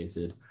first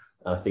relegated.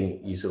 And I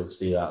think you sort of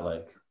see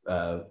that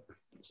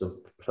sort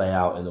of play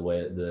out in the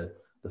way that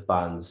the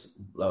fans,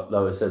 like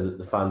I said, that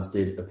the fans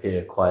did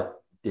appear quite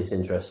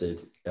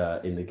disinterested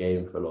in the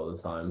game for a lot of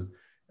the time,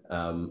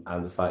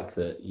 and the fact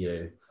that,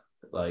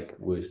 like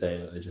we were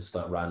saying, that they just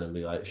like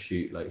randomly like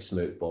shoot like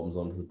smoke bombs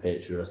onto the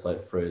pitch, or just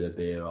like throw their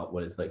beer up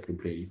when it's like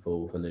completely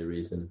full for no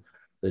reason.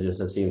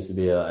 There seems to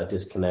be a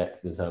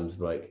disconnect in terms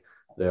of like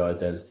their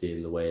identity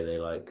and the way they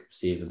like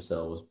see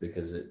themselves,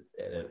 because it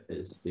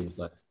seems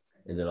like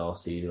in the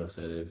last season or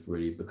so they've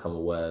really become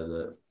aware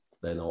that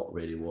they're not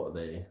really what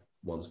they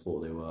once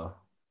thought they were.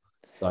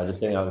 So I just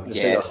think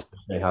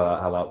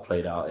how that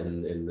played out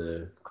in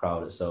the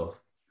crowd itself.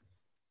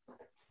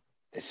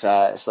 It's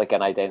like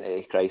an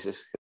identity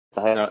crisis.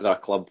 I think their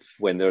club,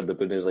 when they were in the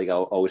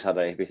Bundesliga, always had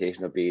a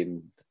reputation of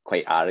being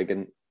quite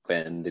arrogant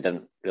when they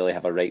didn't really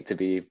have a right to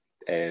be,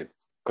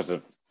 because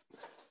they've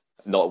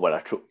not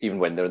won even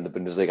when they're in the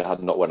Bundesliga,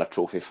 had not won a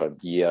trophy for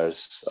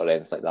years or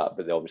anything like that,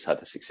 but they always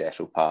had a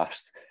successful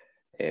past.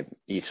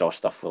 You saw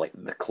stuff like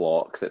the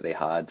clock that they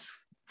had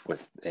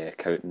with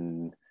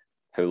counting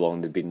how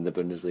long they'd been in the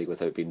Bundesliga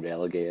without being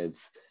relegated.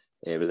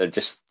 But they're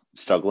just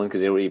struggling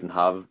because they don't even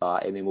have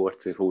that anymore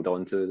to hold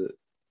on to.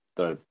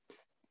 They're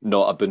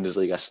not a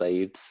Bundesliga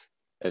side,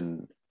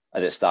 and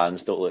as it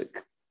stands, don't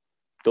look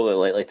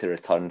likely to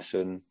return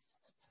soon.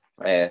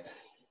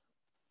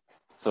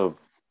 So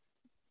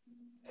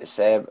it's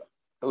I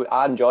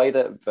enjoyed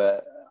it,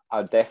 but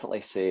I'd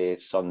definitely say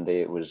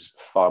Sunday was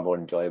far more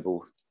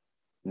enjoyable.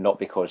 Not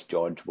because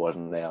George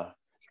wasn't there,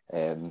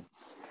 and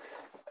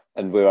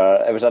it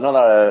was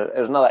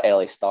another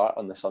early start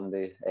on the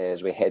Sunday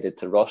as we headed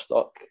to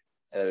Rostock.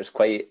 It was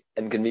quite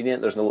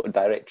inconvenient. There's no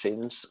direct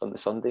trains on the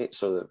Sunday,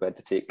 so we had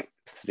to take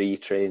 3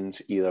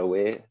 trains either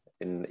way,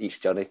 and each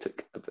journey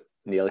took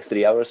nearly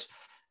 3 hours.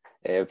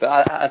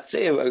 But I'd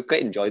say I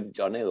quite enjoyed the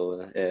journey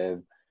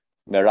though.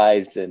 We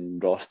arrived in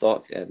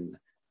Rostock, and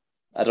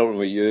I don't know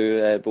about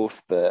you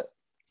both, but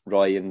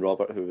Roy and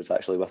Robert, who was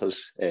actually with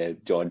us,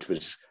 George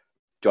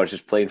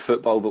was playing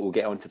football, but we'll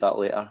get onto that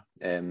later.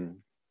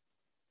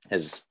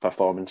 His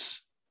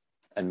performance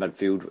in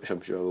midfield, which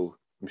I'm sure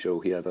we'll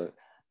hear about.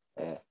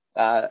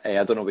 I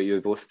don't know about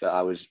you both, but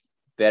I was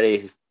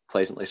very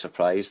pleasantly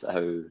surprised at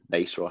how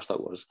nice Rostock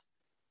was.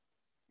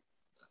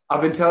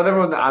 I've been telling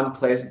everyone that I'm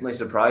pleasantly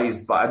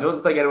surprised, but I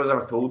don't think anyone's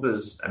ever told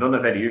us. I don't know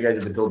if any of you guys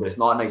have been told, but it's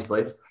not a nice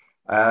place.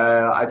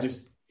 I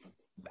just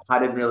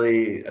hadn't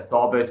really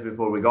thought about it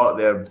before we got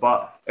there,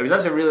 but it was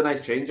actually a really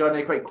nice train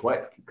journey, quite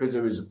quick, because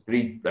it was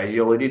 3.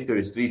 You only need to, it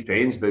was 3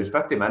 trains, but it was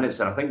 50 minutes,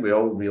 and I think we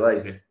all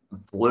realised it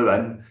flew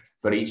in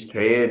for each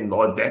train.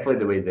 Or definitely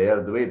the way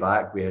there. The way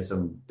back, we had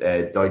some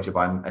Deutsche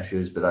Bahn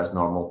issues, but that's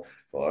normal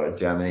for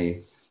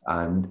Germany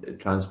and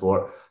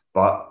transport.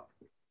 But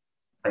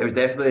it was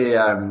definitely,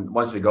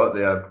 once we got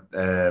there,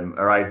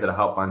 arrived at a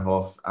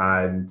Hauptbahnhof,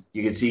 and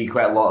you could see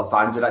quite a lot of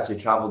fans had actually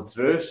travelled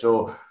through.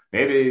 So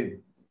maybe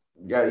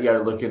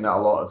you're looking at a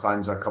lot of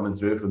fans are coming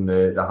through from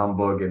the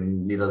Hamburg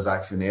and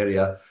Niedersachsen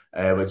area,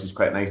 which is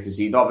quite nice to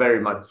see. Not very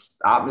much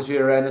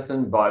atmosphere or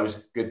anything, but it was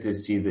good to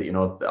see that,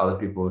 the other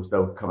people were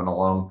still coming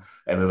along,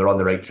 and we were on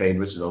the right train,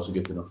 which is also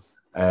good to know.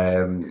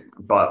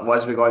 But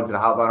once we got into the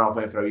Hauptbahnhof,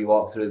 went for a wee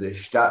walk through the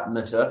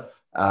Stadtmitte,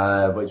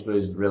 which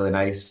was really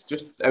nice.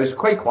 It was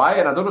quite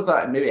quiet, and I don't know if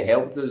that maybe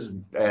helped us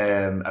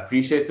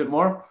appreciate it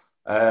more.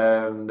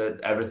 That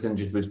everything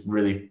just was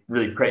really,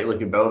 really pretty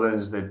looking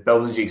buildings, the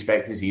buildings you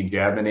expect to see in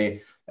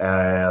Germany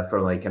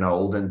from like kind of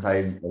olden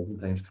times,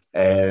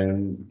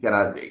 and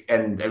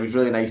it was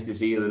really nice to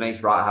see the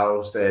nice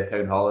Rathaus,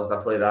 town hall and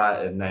stuff like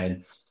that, and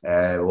then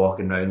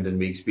walking around, and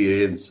we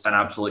experienced an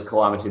absolute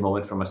calamity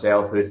moment for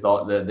myself, who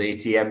thought that the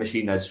ATM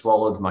machine had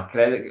swallowed my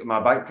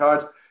bank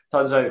card.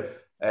 Turns out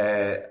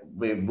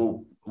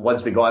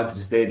once we got into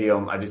the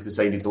stadium, I just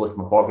decided to look in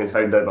my pocket,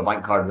 found out my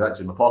bank card was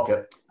actually in my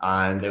pocket,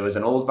 and it was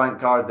an old bank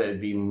card that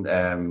had been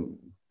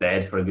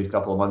dead for a good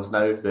couple of months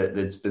now,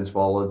 that's been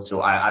swallowed.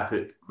 So I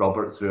put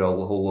Robert through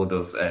a whole load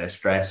of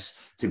stress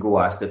to go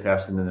ask the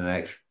person in the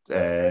next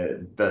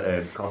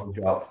coffee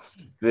shop.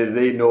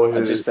 They know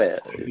how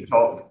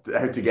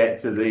to get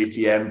to the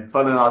ATM.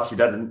 Fun enough, she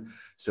didn't.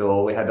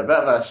 So we had a bit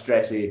of a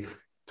stressy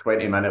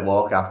 20-minute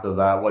walk after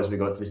that once we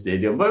got to the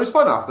stadium, but it was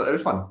fun after. It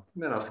was fun.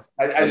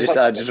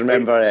 I just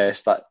remember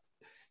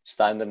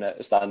standing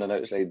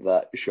outside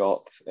that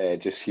shop,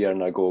 just hearing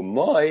her go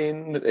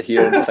mine,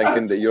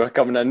 thinking that you were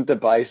coming in to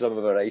buy some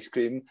of our ice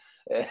cream.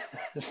 It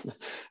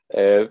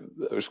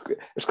was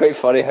quite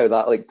funny how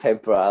that like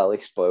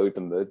temporarily spoiled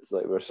the mood.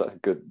 Like we're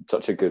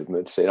such a good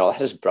mood, saying, "Oh,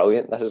 this is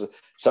brilliant. This is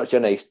such a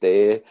nice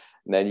day."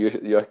 And then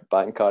your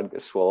bank card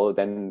gets swallowed.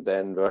 Then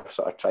we're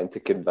sort of trying to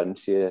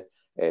convince you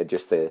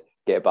just to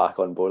get back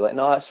on board. Like,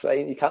 no, that's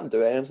fine. You can't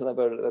do anything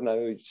about it now.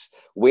 You just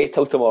wait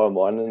till tomorrow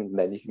morning, and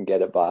then you can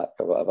get it back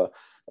or whatever.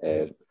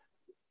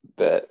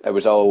 But it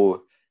was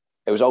all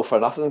for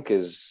nothing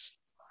because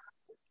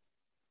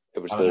it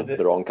was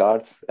the wrong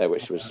card,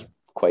 which was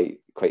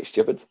quite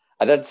stupid.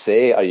 I did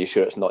say, "Are you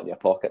sure it's not in your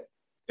pocket?"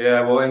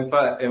 Yeah, well, in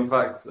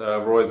fact,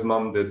 Roy's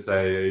mum did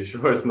say, "Are you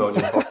sure it's not in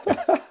your pocket?"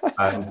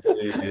 And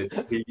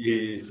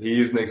he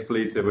used an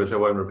expletive which I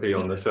won't repeat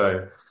on the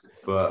show,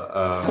 but.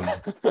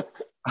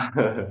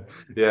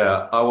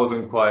 Yeah, I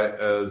wasn't quite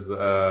as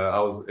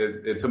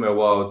it took me a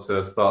while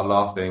to start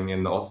laughing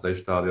in the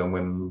Ostseestadion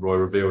when Roy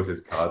revealed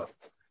his card.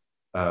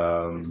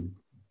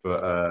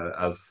 But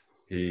as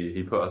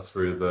he put us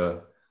through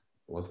the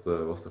what's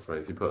the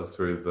phrase? He put us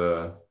through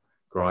the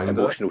grinder,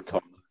 emotional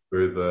turn,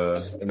 through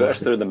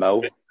the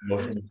mill,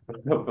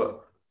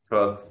 put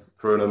us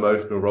through an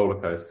emotional roller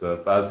coaster.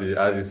 But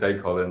as you say,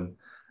 Colin,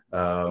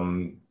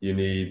 you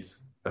need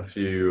a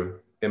few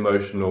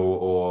emotional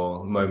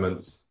or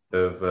moments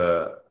of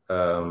a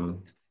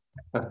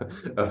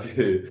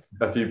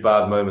few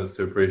bad moments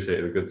to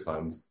appreciate the good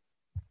times.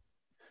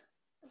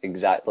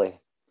 Exactly.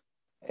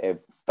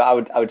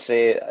 But I would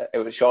say it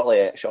was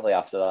shortly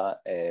after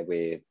that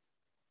we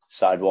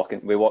started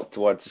walking. We walked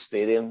towards the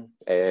stadium,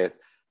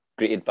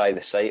 greeted by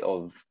the sight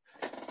of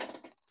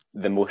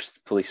the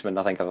most policemen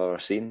I think I've ever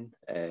seen.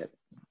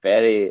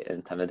 Very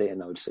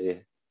intimidating, I would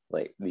say.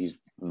 Like these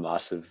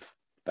massive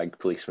big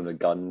policemen with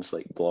guns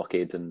like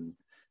blockading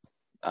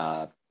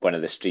one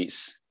of the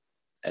streets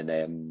in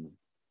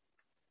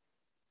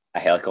a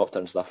helicopter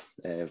and stuff.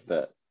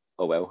 But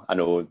oh well, I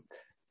know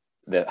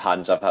the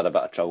Hansa have had a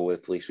bit of trouble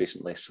with police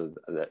recently, so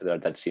there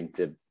did seem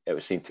to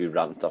be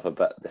ramped up a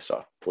bit, the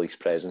sort of police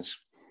presence.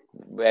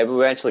 We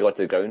eventually got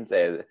to the ground.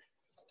 I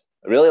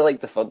really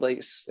liked the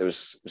floodlights. It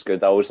was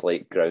good. I always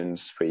like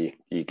grounds where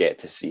you get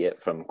to see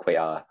it from quite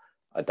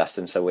a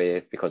distance away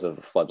because of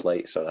the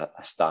floodlights or a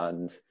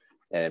stand.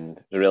 The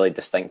really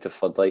distinctive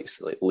floodlights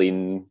that like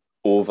lean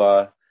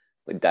over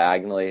like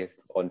diagonally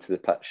onto the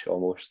pitch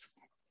almost.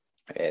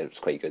 It was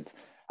quite good.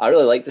 I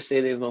really like the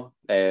stadium though.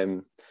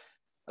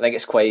 I think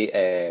it's quite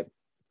I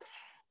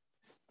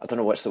don't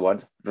know what's the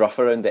word, rough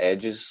around the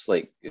edges.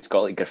 Like it's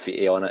got like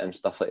graffiti on it and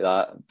stuff like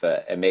that,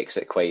 but it makes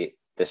it quite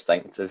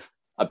distinctive.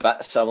 A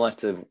bit similar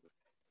to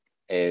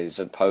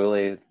St.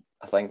 Pauli,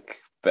 I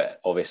think,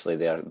 but obviously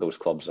those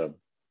clubs are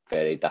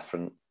very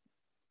different.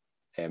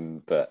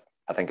 But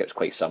I think it's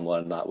quite similar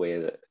in that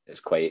way that it's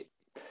quite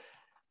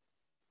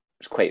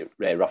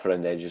rough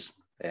around the edges.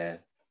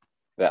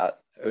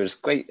 But it was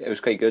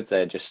quite good.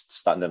 Just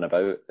standing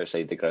about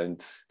outside the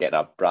ground, getting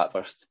a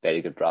bratwurst,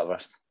 very good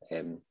bratwurst,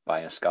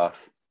 buying a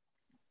scarf,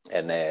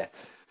 and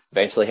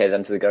eventually head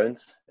into the ground.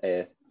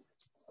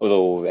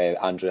 Although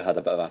Andrew had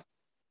a bit of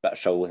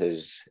trouble with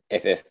his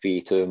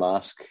FFP2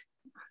 mask,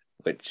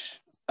 which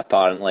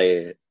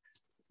apparently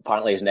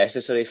is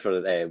necessary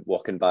for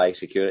walking by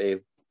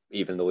security,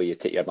 even though you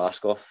take your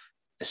mask off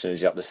as soon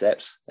as you're up the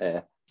steps.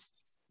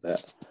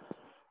 But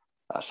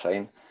that's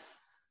fine.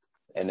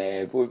 And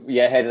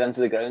headed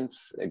into the ground.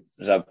 It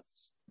was a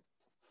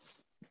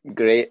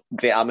great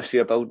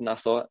atmosphere building, I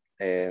thought.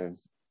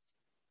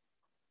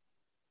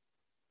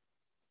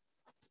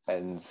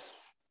 And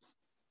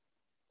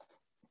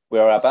we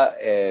were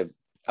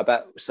a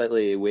bit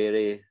slightly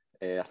wary.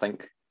 I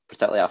think,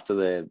 particularly after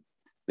the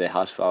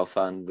Haasfall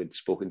fan we'd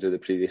spoken to the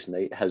previous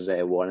night, his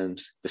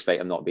warnings, despite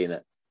him not being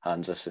at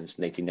Hansa since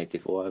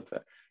 1994,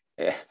 but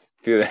a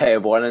few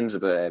warnings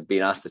about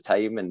being asked the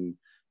time and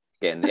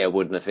getting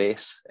elbowed in the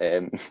face,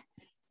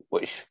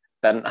 which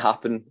didn't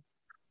happen.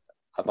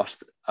 I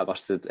must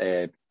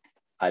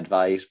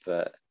advise,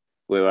 but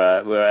we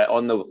were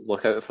on the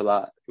lookout for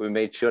that. We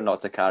made sure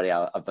not to carry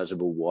a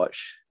visible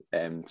watch,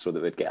 so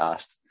that we'd get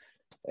asked.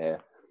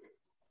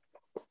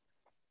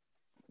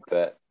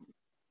 But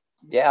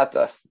yeah, I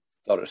thought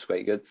it was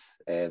quite good.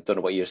 Don't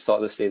know what you thought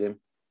of the stadium.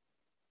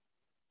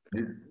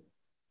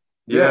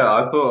 Yeah,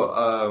 I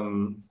thought.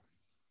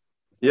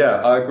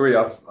 Yeah, I agree.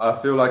 I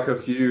feel like a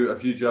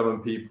few German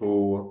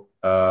people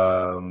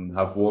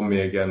have warned me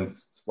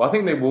against. Well, I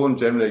think they warned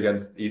generally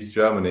against East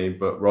Germany,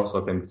 but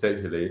Rostock in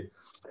particularly.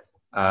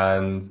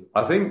 And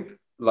I think,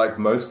 like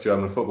most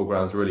German football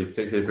grounds, really,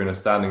 particularly if you're in a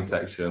standing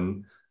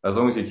section, as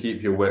long as you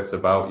keep your wits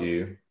about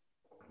you,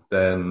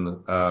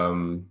 then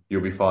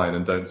you'll be fine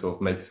and don't sort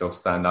of make yourself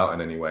stand out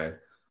in any way.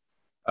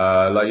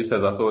 Like you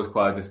said, I thought it was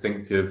quite a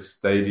distinctive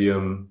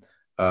stadium.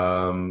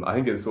 I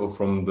think it's sort of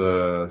from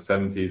the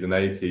 70s and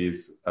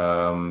 80s.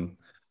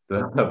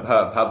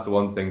 Perhaps the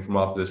one thing from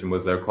our position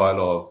was there are quite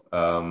a lot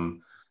of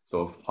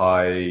sort of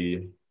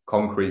high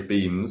concrete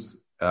beams.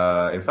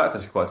 In fact,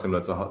 actually quite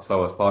similar to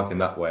Selhurst Park in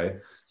that way,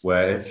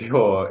 where if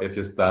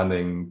you're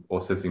standing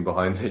or sitting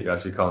behind it, you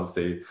actually can't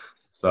see.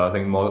 So I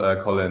think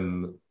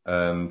Colin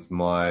and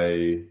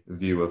my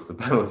view of the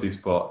penalty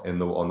spot on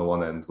the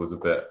one end was a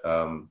bit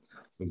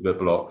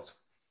blocked.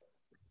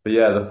 But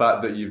yeah, the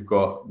fact that you've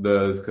got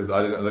because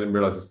I didn't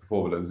realize this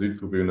before, but the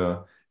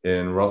Südtribüne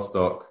in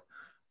Rostock,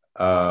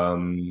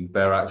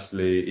 they're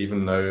actually,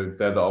 even though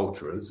they're the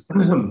ultras,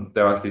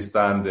 they're actually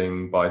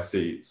standing by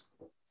seats,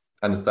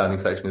 and the standing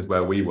section is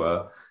where we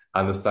were,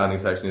 and the standing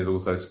section is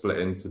also split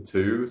into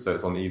two, so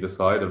it's on either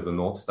side of the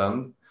north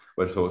stand,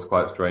 which I thought was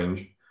quite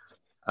strange.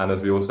 And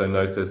as we also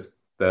noticed,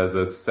 there's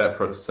a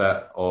separate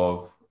set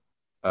of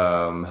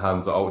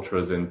Hansa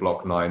ultras in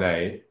Block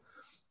 9A.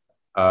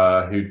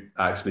 Who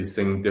actually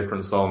sing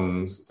different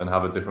songs and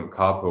have a different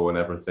capo and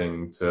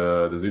everything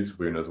to the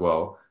Südtribüne as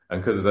well.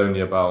 And because there's only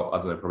about, I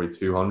don't know, probably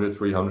 200,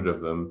 300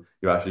 of them,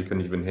 you actually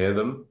couldn't even hear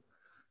them.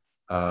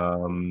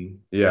 And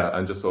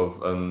just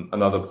sort of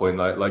another point,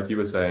 like you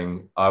were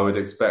saying, I would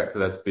expect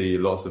there to be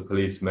lots of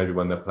police maybe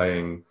when they're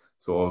playing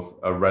sort of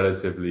a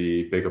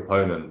relatively big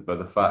opponent.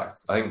 But I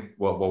think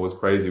what was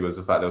crazy was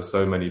the fact there were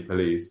so many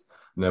police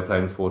and they're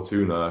playing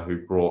Fortuna,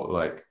 who brought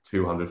like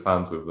 200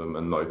 fans with them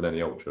and not even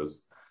any ultras.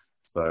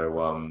 So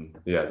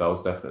that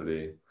was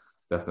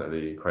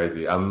definitely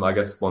crazy. I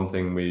guess one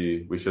thing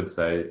we should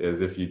say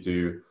is if you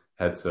do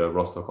head to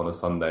Rostock on a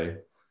Sunday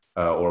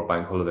or a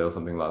bank holiday or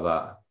something like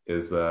that,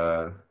 is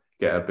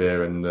get a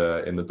beer in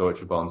the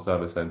Deutsche Bahn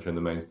service centre in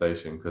the main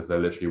station, because there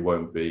literally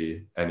won't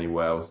be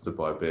anywhere else to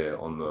buy beer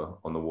on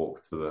the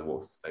walk to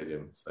the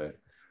stadium. So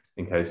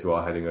in case you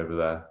are heading over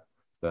there,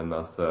 then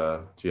that's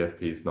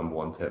GFP's number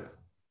one tip.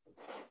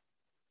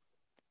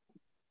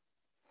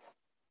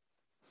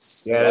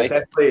 Yeah, right.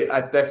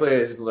 Definitely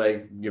is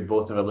like you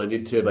both have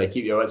alluded to. Like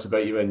keep your wits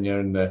about you when you're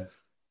in the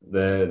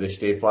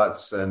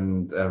Stehplatz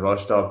and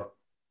Rostock.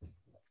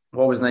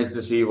 what was nice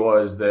to see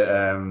was that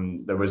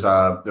there was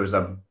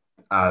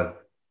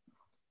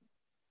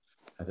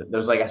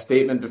like a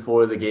statement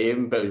before the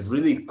game, but it was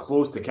really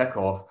close to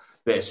kickoff.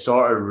 But it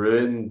sort of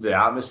ruined the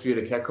atmosphere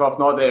of kickoff.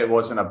 Not that it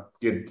wasn't a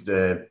good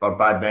or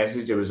bad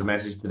message. It was a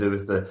message to do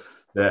with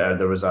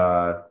there was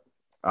a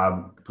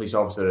police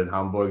officer in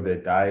Hamburg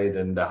that died,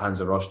 and the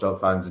Hansa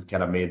Rostock fans had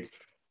kind of made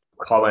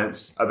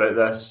comments about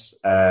this.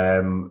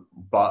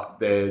 But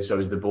so it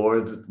was the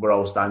board were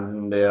all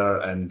standing there,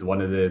 and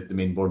one of the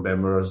main board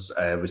members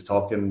was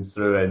talking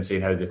through and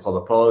saying how the club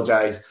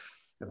apologised.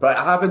 But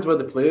it happened where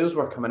the players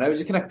were coming out. It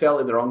just kind of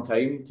felt at the wrong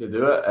time to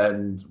do it,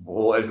 and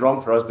well, it was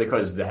wrong for us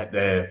because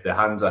the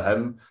Hansa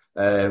hymn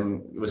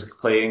was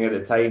playing at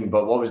the time.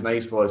 But what was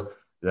nice was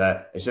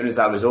that as soon as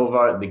that was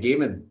over, the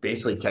game had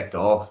basically kicked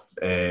off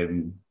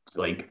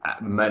like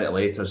a minute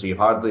later, so you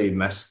hardly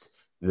missed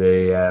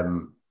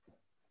the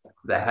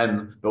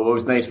hymn. But what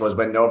was nice was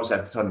when they obviously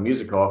had to turn the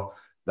music off,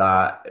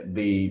 that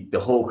the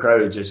whole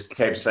crowd just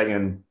kept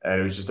singing, and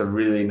it was just a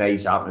really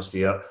nice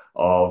atmosphere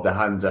of the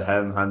Hansa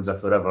hymn, Hansa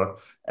Forever,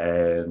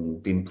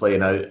 being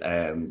playing out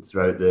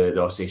throughout the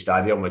Holstein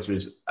Stadium, which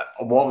was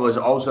what was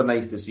also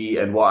nice to see,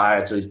 and what I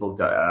actually spoke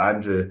to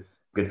Andrew,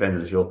 good friend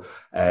of the show,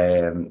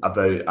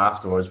 about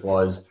afterwards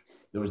was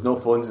there was no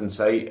phones in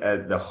sight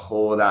at the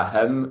whole of that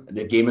hymn.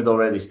 The game had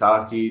already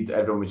started.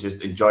 Everyone was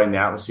just enjoying the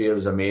atmosphere. It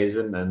was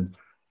amazing, and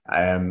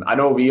I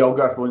know we all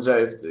got our phones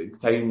out at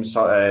times,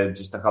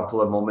 just a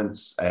couple of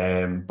moments,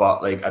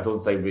 but like I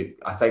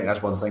think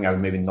that's one thing I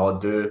would maybe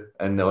not do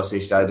in the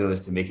Holstein Stadium,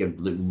 is to make it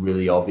look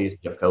really obvious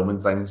you're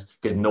filming things,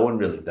 because no one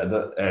really did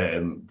it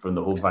from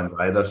the whole fans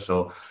either.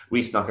 So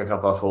we snuck a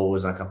couple of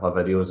photos and a couple of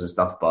videos and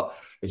stuff, but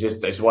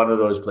it's one of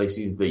those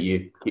places that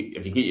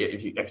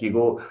if you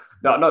go.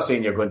 No, I'm not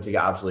saying you're going to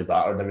get absolutely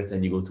battered every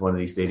time you go to one of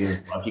these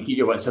stadiums, but if you keep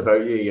your wits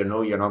about you, you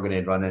know you're not going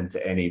to run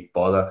into any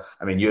bother.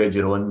 I mean, you had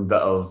your own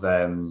bit of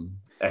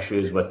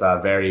issues with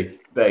a very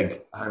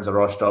big Hansa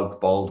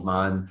Rostock bald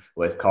man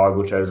with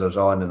cargo trousers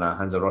on and a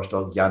Hansa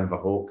Rostock Jan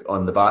Verhoek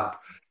on the back,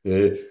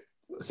 who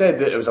said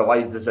that it was a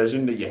wise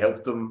decision that you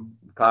helped them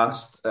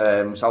past.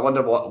 So I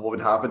wonder what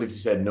would happen if you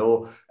said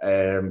no,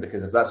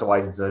 because if that's a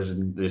wise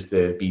decision, just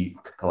to be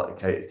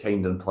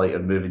kind and polite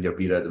and moving your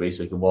beer out of the way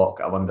so you can walk,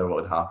 I wonder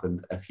what would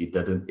happen if you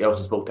didn't. He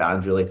also spoke to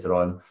Andrew later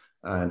on,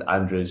 and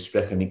Andrew's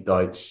Sprechen nicht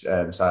Deutsch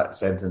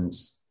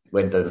sentence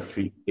went down a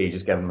treat. He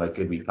just gave him a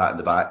good wee pat in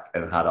the back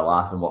and had a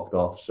laugh and walked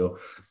off. So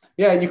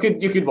yeah, you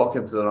could walk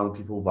into the wrong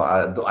people,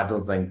 but I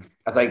don't think.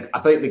 I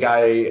think the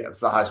guy,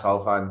 the highest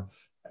foul fan,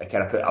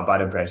 kind of put a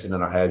bad impression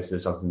in our heads that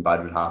something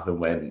bad would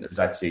happen, when it was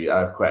actually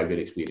quite a good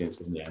experience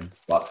in the end.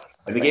 But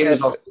the game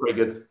was also pretty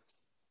good.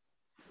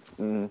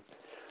 I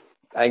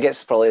think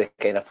it's probably the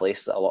kind of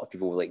place that a lot of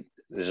people like.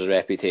 There's a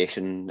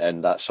reputation,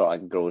 and that sort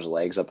of grows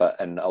legs a bit.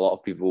 And a lot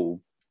of people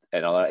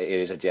in other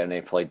areas of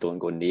Germany probably don't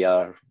go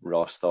near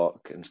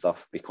Rostock and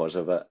stuff because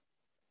of it.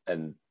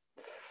 And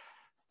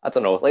I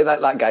don't know, like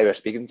that guy we're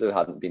speaking to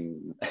hadn't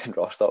been in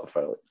Rostock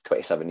for like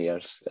 27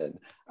 years, and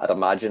I'd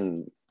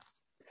imagine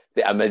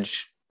the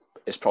image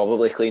is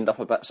probably cleaned up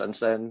a bit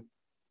since then.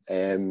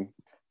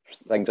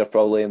 Things have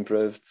probably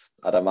improved,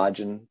 I'd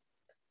imagine,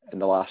 in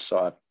the last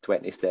sort of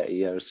 20, 30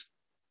 years.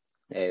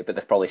 But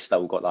they've probably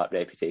still got that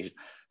reputation.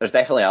 There's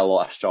definitely a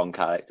lot of strong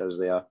characters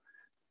there,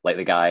 like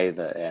the guy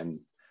that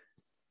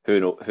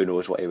who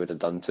knows what he would have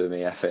done to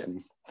me if I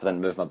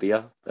didn't move my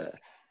beer. But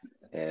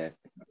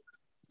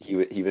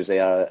he was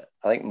there.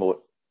 I think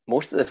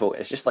most of the folk,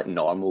 it's just like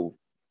normal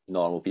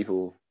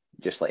people,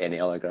 just like any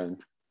other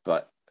ground.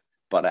 But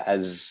it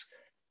is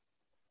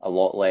a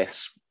lot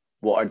less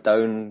watered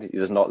down.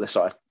 There's not the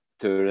sort of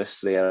tourists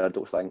there, I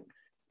don't think.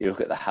 You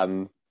look at the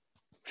hymn,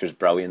 which was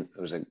brilliant.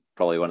 It was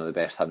probably one of the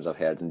best hymns I've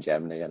heard in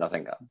Germany, and I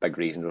think a big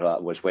reason for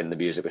that was when the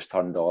music was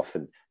turned off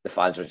and the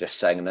fans were just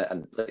singing it,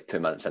 and like 2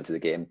 minutes into the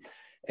game.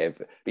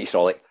 But you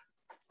saw like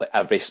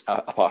every,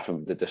 apart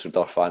from the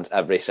Düsseldorf fans,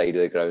 every side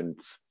of the ground,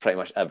 pretty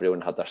much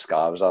everyone had their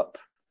scarves up.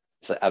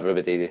 It's like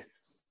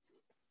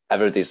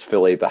everybody's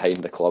fully behind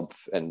the club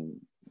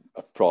and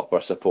a proper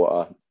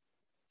supporter.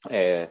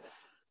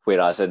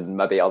 Whereas in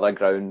maybe other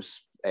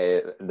grounds,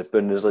 in the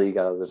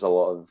Bundesliga, there's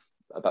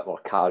a bit more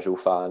casual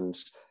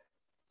fans.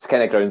 It's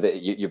kind of ground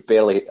that you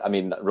barely. I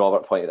mean,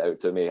 Robert pointed out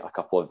to me a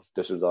couple of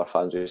Düsseldorf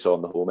fans who saw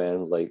on the home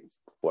end, like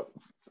what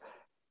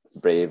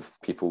brave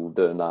people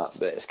doing that.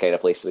 But it's kind of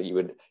place that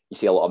you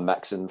see a lot of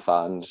mixing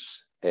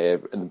fans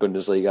in the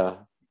Bundesliga,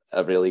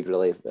 every league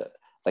really. But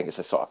I think it's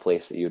the sort of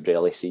place that you'd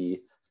rarely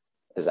see.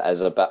 It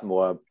is a bit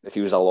more. If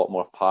he was a lot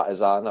more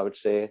partisan, I would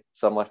say,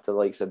 similar to the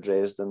likes of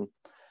Dresden.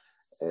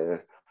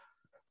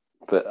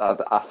 But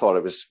I thought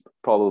it was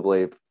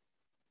probably,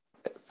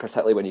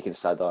 particularly when you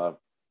consider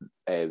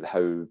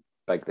how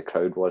big the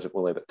crowd was,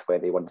 only about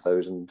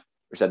 21,000,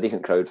 which is a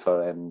decent crowd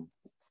for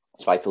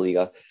Zweite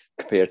Liga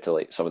compared to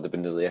like some of the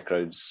Bundesliga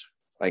crowds.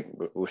 I think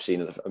we've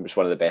seen it was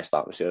one of the best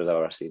atmospheres I've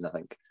ever seen. I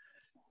think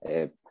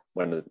don't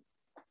know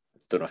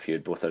if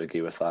you'd both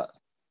agree with that.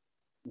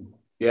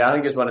 Yeah, I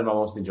think it's one of my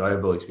most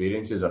enjoyable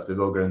experiences of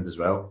football ground as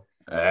well.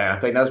 I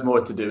think that's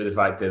more to do with the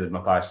fact that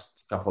my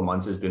past couple of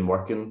months has been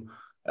working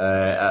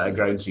at a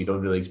ground, so you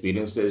don't really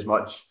experience it as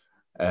much.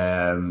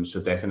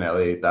 So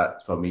definitely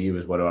that for me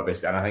was one of my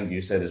best, and I think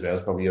you said as well,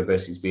 it's probably your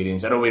best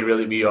experience. I know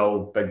we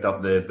all bigged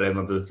up the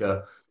Bremer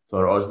Buka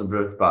for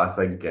Osnabrück, but I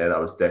think that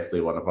was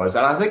definitely one of ours.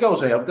 And I think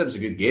also helped it was a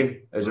good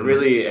game. It was a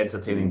really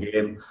entertaining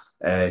game.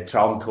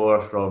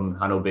 Traumtor from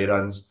Hanno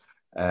Behrens,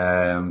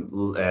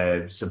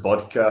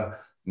 Sobodka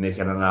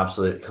making an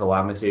absolute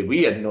calamity.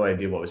 We had no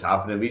idea what was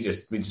happening. We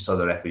just saw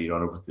the referee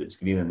run over the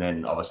screen, and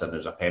then all of a sudden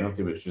there's a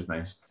penalty, which was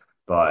nice.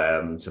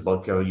 But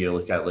Sobodka, you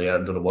look at later, I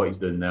don't know what he's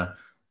doing there.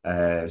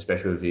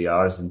 Especially with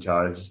VR's in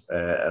charge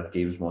of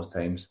games most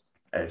times.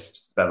 It's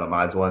just a bit of a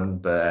mad one,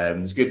 but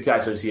it's good to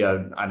actually see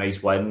a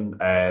nice win.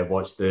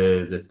 Watch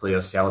the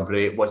players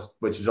celebrate,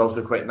 which is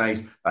also quite nice.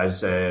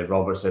 As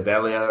Robert said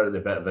earlier, the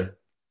bit of a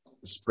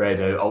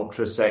spread out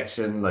ultra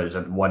section. There's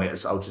one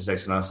ultra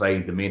section on the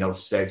side, the main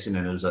ultra section,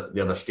 and there's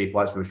the other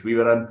stayplatz which we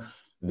were in.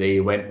 They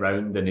went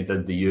round and they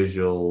did the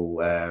usual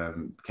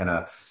kind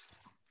of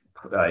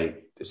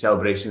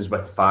celebrations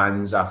with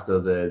fans after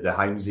the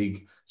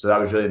Heimsieg. So that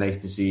was really nice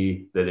to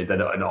see that they did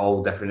it in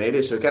all different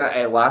areas. So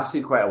it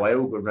lasted quite a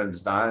while going around the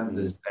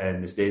stand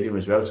and the stadium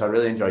as well. So I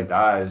really enjoyed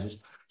that. It was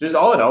just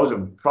all in all, it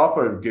was a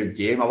proper good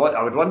game.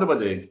 I would wonder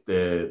what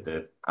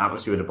the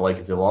atmosphere would have been like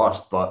if they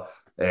lost, but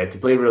to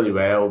play really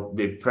well,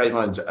 they pretty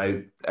much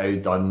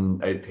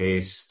outdone,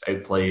 outpaced,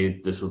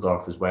 outplayed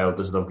Düsseldorf as well.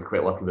 Düsseldorf were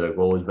quite lucky with their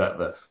goal. It was a bit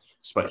of a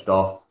switched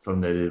off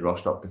from the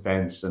Rostock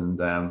defence, and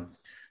so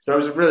it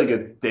was a really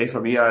good day for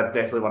me.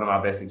 Definitely one of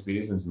my best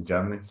experiences in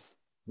Germany.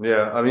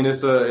 Yeah, I mean,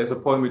 it's a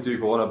point we do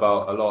go on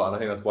about a lot, and I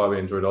think that's why we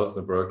enjoyed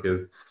Osnabrück.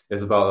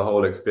 It's about the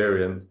whole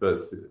experience, but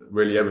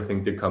really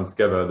everything did come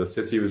together. The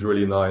city was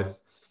really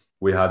nice.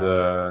 We had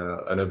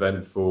an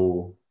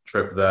eventful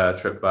trip there,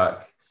 trip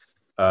back.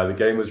 The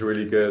game was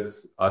really good.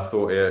 I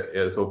thought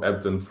it sort of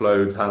ebbed and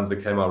flowed. Hansa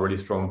came out really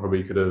strong.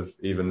 Probably could have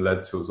even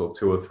led to sort of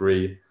 2 or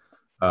 3,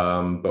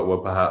 but were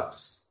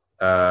perhaps.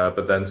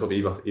 But then sort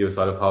of either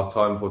side of half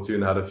time,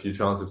 Fortuna had a few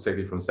chances,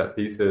 particularly from set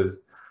pieces,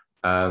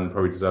 and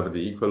probably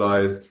deservedly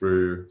equalised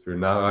through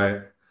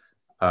Narai.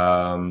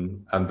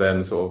 And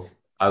then sort of,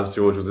 as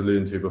George was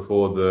alluding to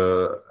before,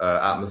 the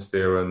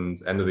atmosphere and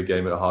end of the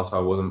game at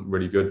half-time wasn't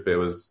really good, but it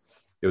was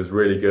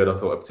really good. I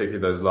thought particularly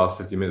those last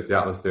 50 minutes, the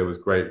atmosphere was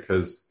great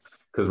because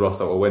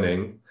Rostock were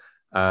winning.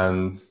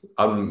 And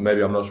I'm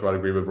not sure I'd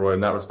agree with Roy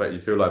in that respect. You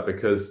feel like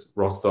because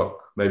Rostock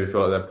maybe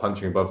feel like they're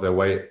punching above their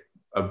weight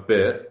a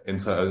bit in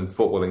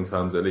footballing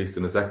terms, at least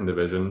in the second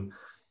division,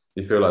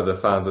 you feel like the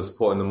fans are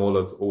supporting them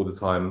all the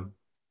time.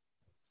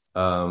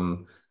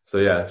 So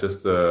yeah,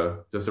 just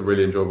a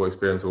really enjoyable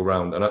experience all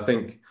round. And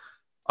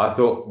I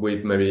thought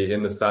we'd maybe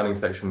in the standing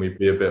section we'd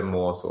be a bit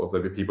more sort of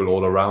there'd be people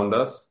all around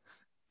us,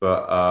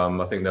 but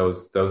I think there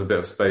was a bit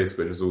of space,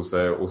 which was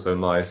also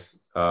nice.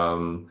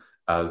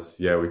 As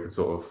we could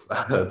sort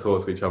of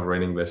talk to each other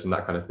in English and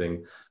that kind of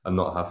thing, and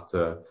not have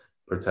to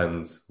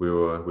pretend we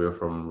were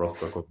from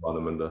Rostock or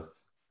Warnemünde.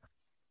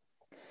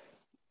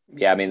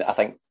 Yeah, I mean, I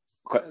think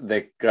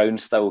the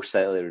ground's still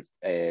slightly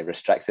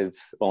restricted,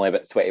 only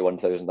about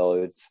 21,000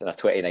 allowed in a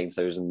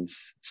 29,000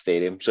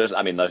 stadium. So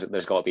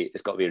there's got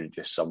to be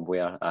reduced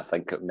somewhere. I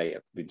think it might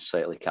have been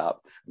slightly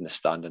capped in the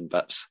standing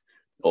bits.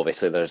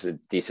 Obviously, there's a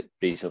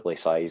reasonably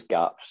sized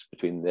gaps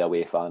between the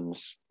away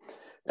fans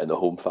and the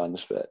home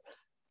fans, but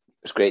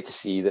it's great to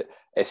see that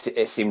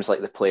it seems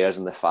like the players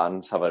and the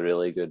fans have a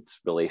really good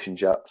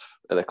relationship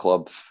at the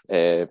club.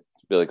 Really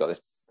got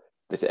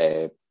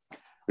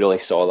really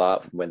saw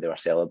that when they were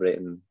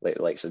celebrating,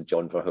 like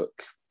John Verhoek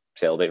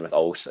celebrating with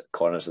all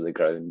corners of the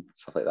ground,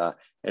 stuff like that.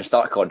 In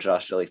stark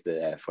contrast, really,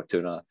 to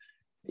Fortuna.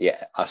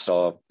 Yeah, I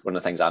saw one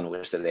of the things I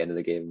noticed at the end of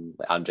the game.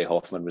 Like Andre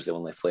Hoffmann was the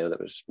only player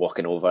that was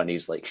walking over, and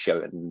he's like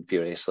shouting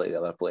furiously at the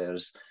other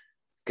players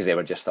because they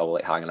were just all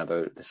like hanging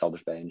about the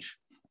subs bench.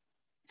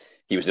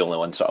 He was the only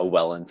one sort of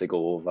willing to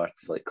go over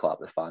to like clap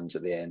the fans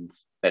at the end.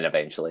 Then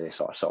eventually they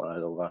sort of sorted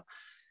it over.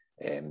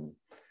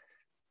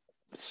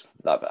 It's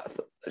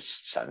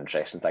just an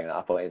interesting thing that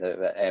I pointed out.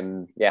 But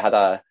had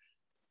a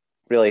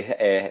really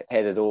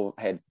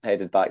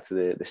headed back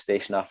to the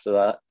station after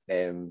that.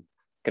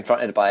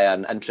 Confronted by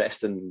an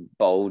interesting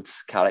bald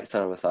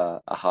character with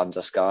a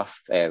Hansa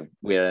scarf,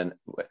 carrying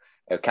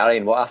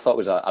what I thought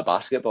was a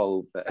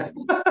basketball, but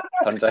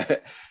turned out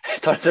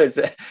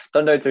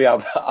to be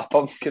a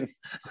pumpkin.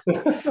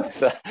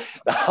 The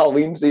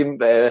Halloween theme.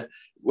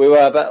 We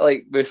were a bit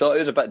like, we thought it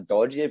was a bit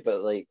dodgy,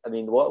 but like, I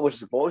mean, what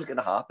was going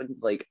to happen?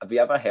 Like, have you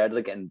ever heard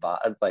of getting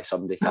battered by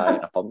somebody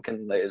carrying a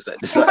pumpkin? Like,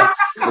 does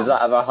that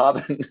ever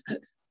happen?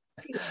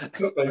 I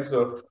don't think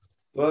so.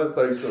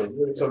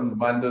 Maybe some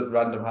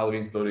random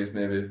Halloween stories,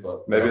 maybe.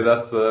 But maybe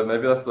that's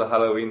the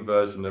Halloween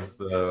version of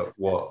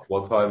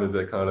what time is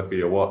it kind of for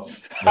your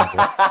watch?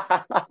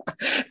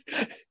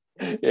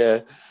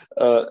 Yeah.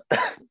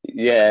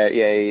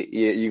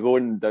 You go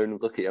and down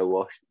and look at your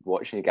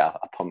watch and you get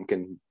a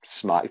pumpkin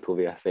smacked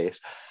over your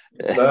face.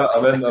 No,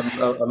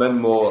 I meant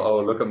more.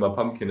 Oh, look at my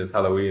pumpkin! It's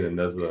Halloween, and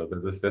there's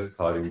a fist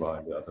hiding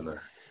behind it. I don't know.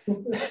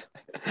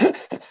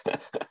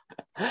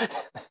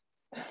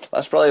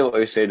 That's probably what we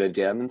were saying in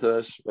German to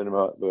us when we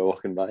were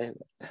walking by.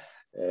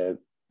 And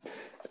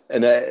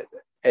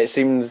it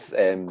seemed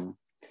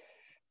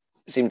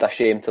a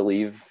shame to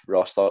leave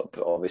Rostock,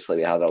 but obviously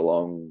we had a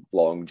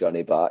long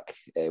journey back,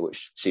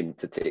 which seemed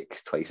to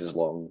take twice as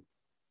long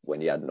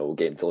when you had no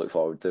game to look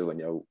forward to when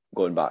you're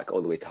going back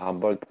all the way to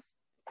Hamburg.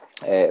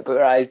 But we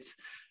arrived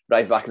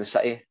back in the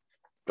city,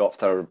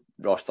 dropped our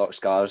Rostock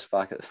scars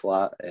back at the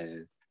flat.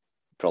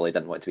 Probably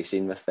didn't want to be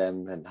seen with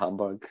them in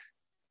Hamburg,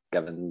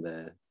 given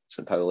the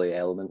St. Pauli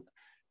element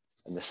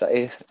in the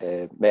city.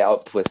 Met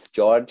up with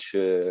George,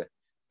 who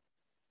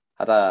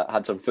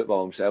had some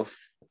football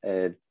himself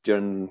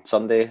during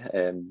Sunday.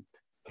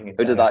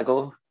 How did that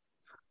go?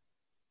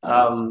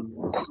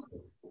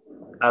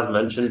 As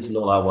mentioned,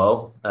 not that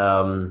well.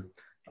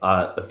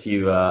 A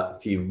few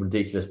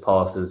ridiculous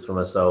passes from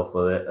myself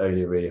were the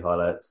only really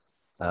highlights.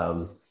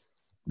 Not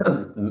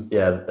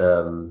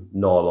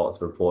a lot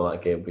to report on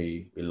that game.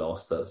 We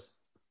lost. That's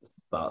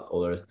about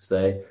all there is to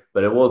say.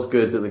 But it was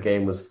good that the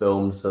game was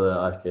filmed so that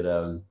I could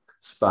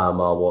spam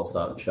our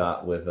WhatsApp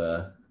chat with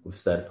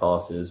said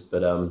passes.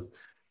 But and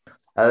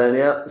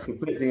then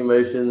conflicting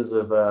emotions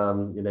of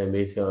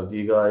meeting up with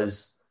you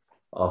guys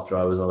after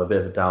I was on a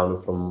bit of a downer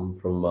from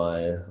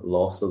my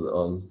loss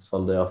on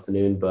Sunday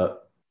afternoon.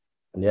 But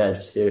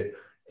just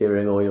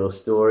hearing all your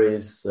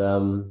stories,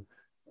 some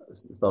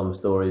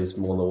stories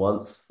more than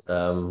once,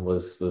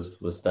 was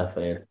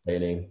definitely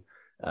entertaining.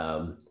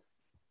 That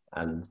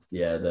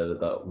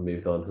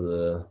moved on to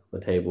the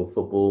table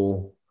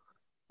football,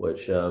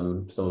 which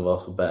some of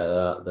us were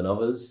better at than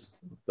others.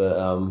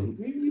 But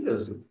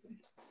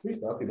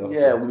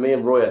me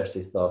and Roy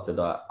actually started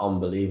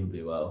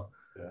unbelievably well.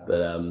 Yeah.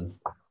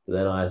 But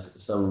then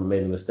someone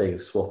made a mistake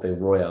of swapping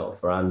Roy out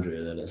for Andrew,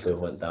 and then it sort of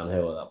went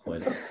downhill at that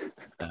point.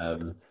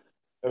 And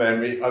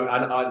then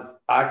I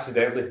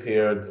accidentally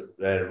paired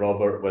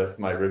Robert with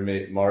my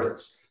roommate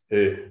Moritz,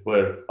 who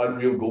were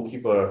unreal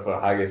goalkeeper for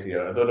Haggis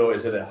here. I don't know,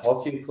 is it a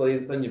hockey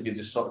playing thing? You could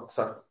just sort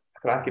of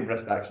cracking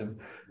wrist action.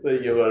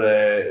 You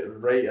were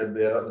right in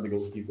there under the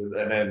goalkeeper,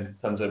 and then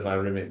turns out my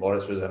roommate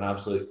Moritz was an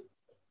absolute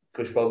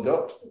table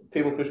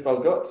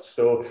pushball gut.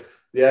 So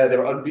yeah, they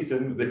were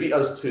unbeaten. They beat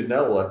us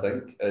 2-0, I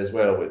think, as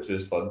well, which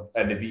was fun.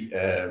 And they beat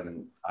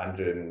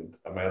Andrew and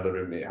my other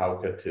roommate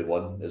Hauke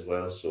 2-1 as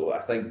well. So I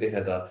think they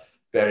had a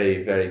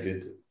very, very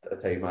good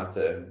time at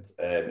it.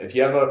 And if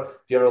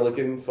you're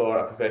looking for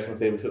a professional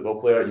table football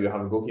player, you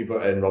have a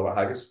goalkeeper in Robert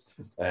Haggis.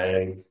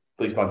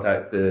 Please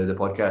contact the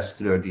podcast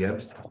through our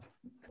DMs.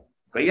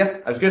 But yeah,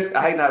 it was good.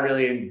 I think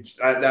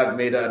that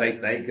made it a nice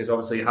night, because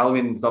obviously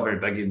Halloween's not very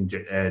big in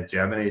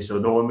Germany, so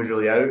no one was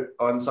really out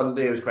on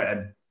Sunday. It was quite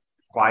a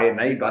quiet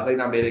night, but I think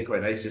that made it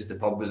quite nice. Just the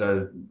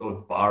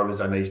bar was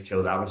a nice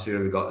chilled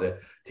atmosphere. We got the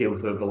table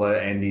football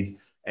out, ended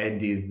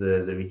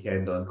the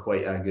weekend on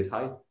quite a good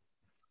high.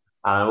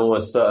 I'm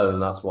almost certain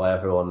that's why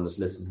everyone has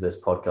listened to this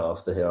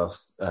podcast, to hear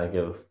us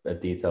give a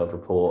detailed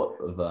report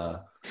of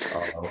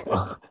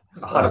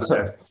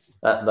 100%.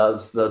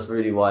 That's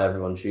really why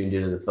everyone tuned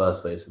in the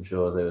first place. I'm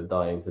sure they were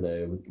dying to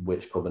know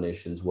which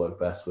combinations work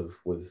best with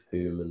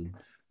whom and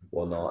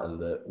whatnot, and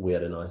that we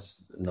had a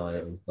nice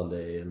night on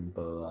Sunday and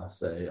blah, blah, blah.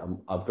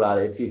 So I'm glad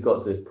if you've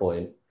got to this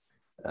point,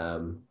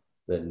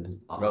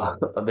 then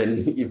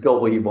you've got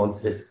what you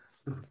wanted.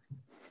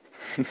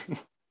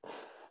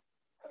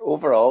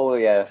 Overall,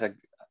 yeah,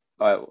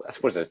 I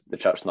suppose the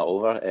trip's not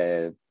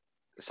over.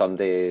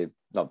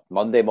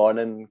 Monday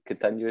morning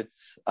continued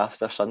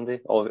after Sunday,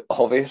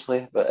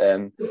 obviously, but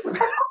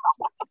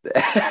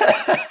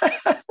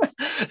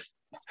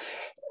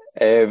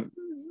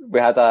we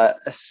had a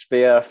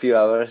spare few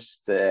hours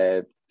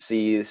to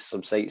see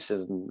some sights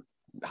in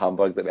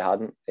Hamburg that we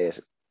hadn't.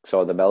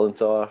 Saw the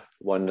Millentor,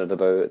 wondered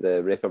about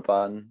the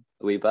Reeperbahn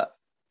a wee bit,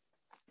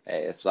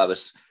 so that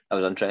was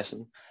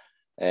interesting.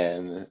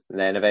 And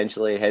then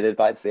eventually headed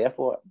back to the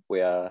airport,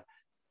 where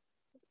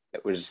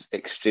it was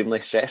extremely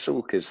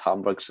stressful because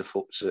Hamburg's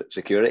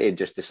security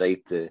just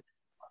decided to.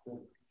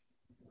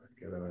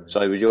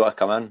 Sorry, would you want to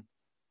come in?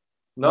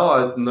 No,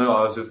 I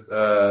was just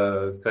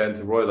saying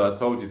to Roy that I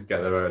told you to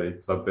get there early,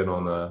 because I've been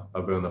on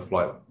a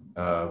flight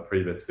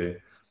previously,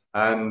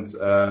 and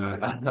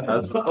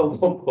at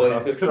one point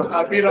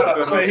I've been on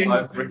a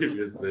flight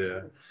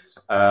previously,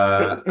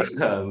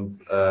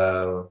 and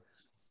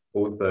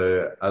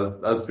also,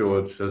 as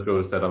George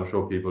said, I'm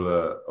sure people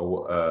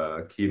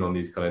are keen on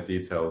these kind of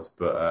details.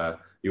 But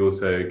he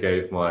also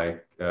gave my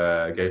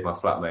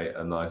flatmate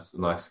a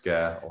nice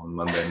scare on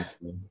Monday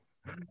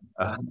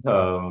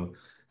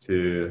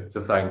to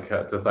thank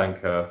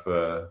her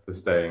for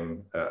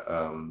staying at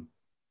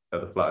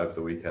the flat over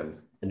the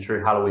weekend in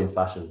true Halloween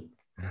fashion.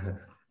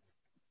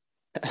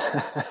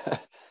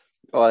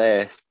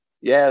 Well,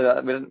 we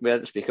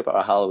didn't speak about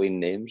our Halloween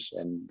names,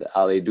 and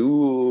Ali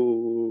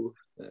Do.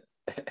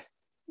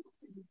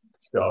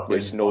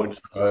 We should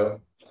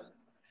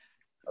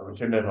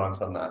move on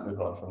from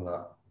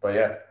that. But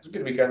yeah, it's a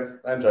good weekend.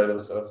 I enjoyed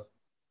it. So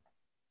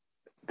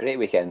great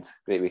weekend.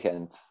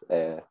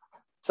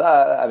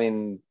 I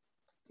mean,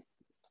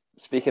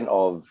 speaking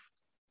of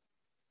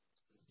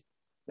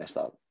messed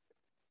up.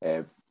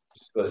 Yeah.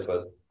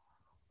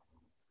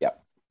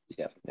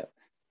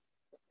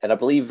 And I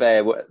believe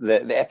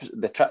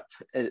the trip,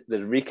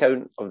 the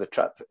recount of the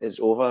trip is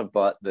over,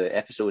 but the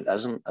episode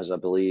isn't, as I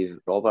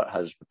believe Robert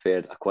has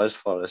prepared a quiz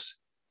for us.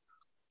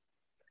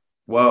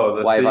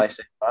 Well, Why have I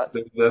said that?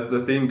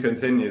 The theme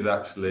continues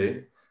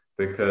actually,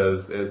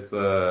 because it's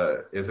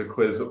a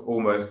quiz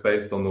almost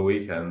based on the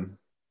weekend,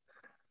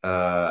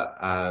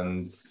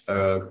 and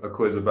a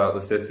quiz about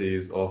the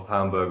cities of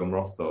Hamburg and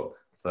Rostock.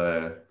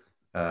 So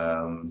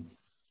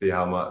see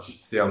how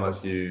much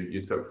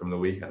you took from the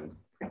weekend.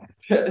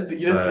 You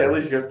didn't tell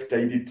us your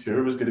guided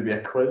tour was going to be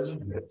a quiz.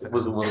 It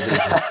wasn't one of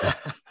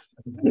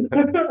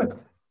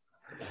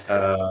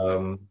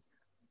those.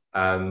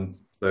 And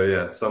so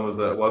yeah,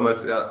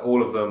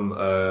 all of them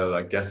are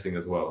like guessing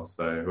as well.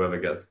 So whoever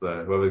gets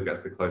the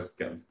closest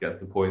gets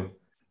the point.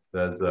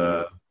 There's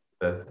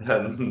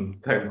 10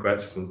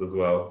 questions as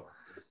well.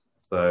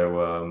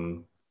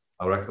 So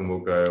I reckon we'll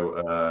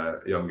go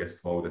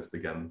youngest to oldest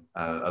again,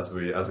 as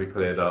we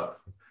cleared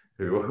up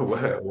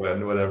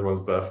when everyone's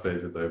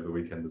birthdays is over the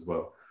weekend as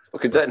well. We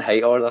could do it in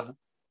height order.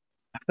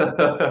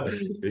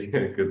 We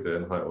could do it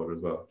in height order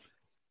as well,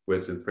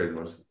 which is pretty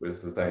much the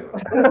same.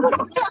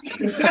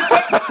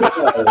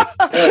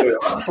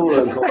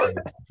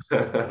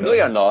 No,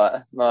 you're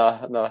not.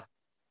 No.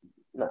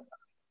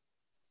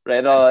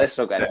 Right, no, let's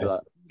not get into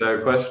that.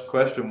 So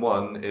question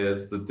 1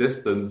 is the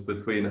distance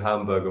between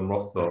Hamburg and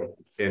Rostock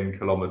in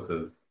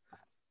kilometers.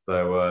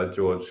 So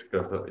George,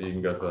 you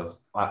can go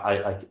first.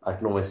 I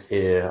can almost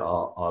hear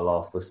our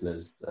last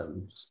listeners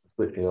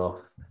switching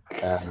off.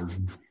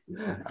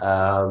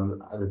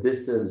 The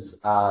distance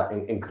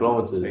in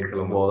kilometers.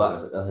 Well,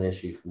 that's an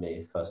issue for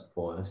me first and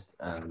foremost.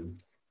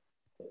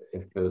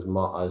 If it was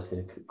I was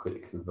going to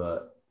quickly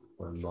convert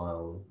my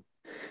mile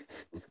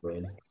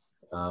between.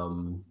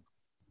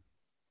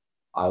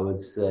 I would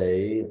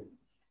say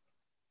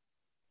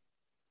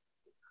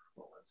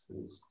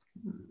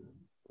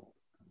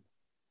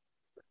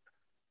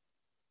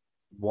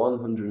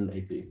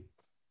 180.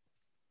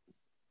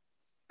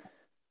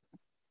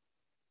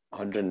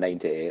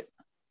 198.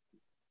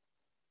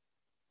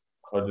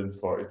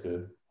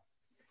 142.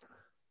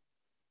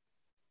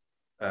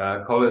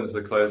 Colin's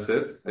the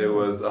closest. It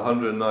was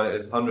 109.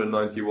 It's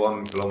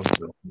 191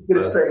 kilometers. I'm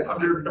going to say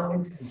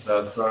 190.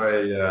 That's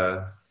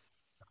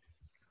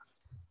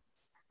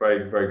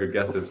very, very good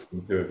guesses from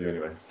the two of you,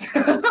 anyway.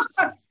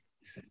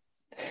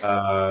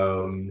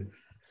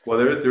 Well,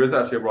 there is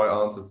actually a right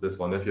answer to this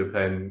one if you're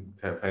paying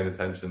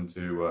attention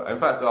to. In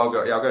fact, I'll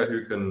go.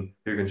 Who can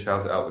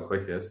shout it out the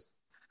quickest?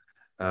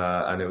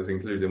 And it was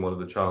included in one of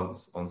the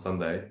chants on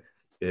Sunday.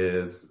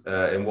 Is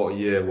in what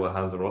year were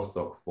Hansa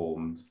Rostock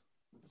formed?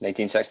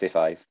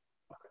 1965.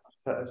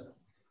 That's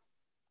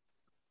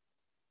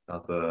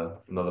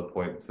another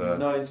point.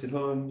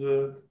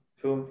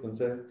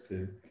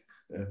 1965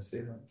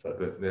 FC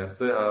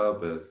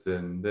Hansa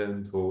sind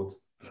den Tod.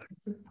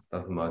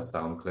 That's a nice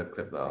sound clip.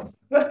 Clip that up.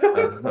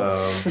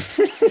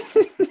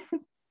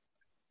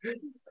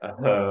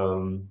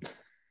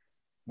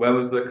 When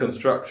was the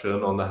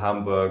construction on the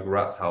Hamburg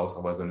Rathaus,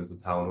 otherwise known as the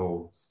town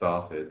hall,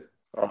 started?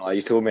 Oh,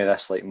 you told me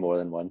this like more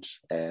than once.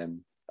 Are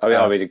we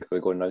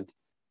going round?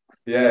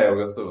 Yeah,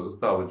 we'll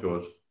start with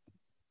George.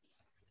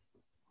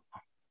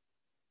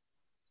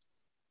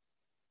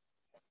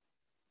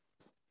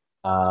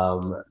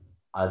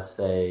 I'd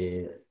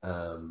say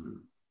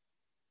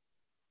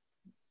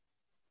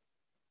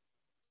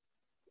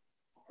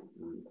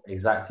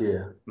exact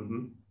year.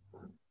 Mm-hmm.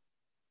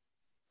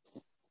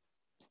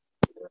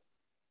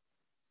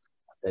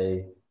 I'd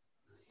say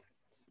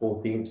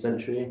 14th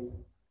century.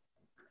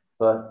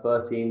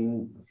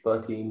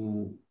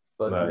 1331.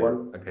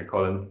 No. Okay,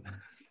 Colin.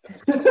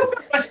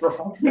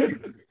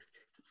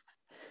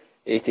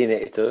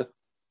 1882.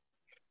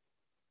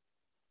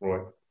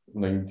 Roy.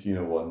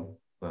 1901.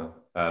 No,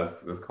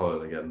 that's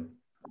Colin again.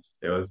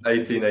 It was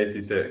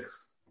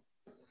 1886.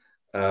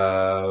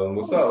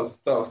 We'll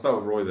start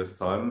with Roy this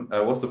time.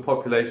 What's the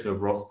population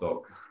of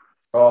Rostock?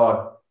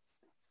 Oh,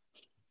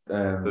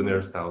 The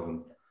nearest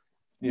thousand.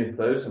 near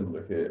 1,000.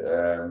 Look at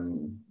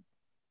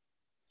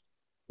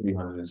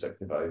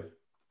 365.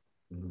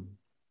 Mm-hmm.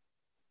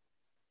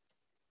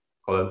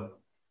 Colin.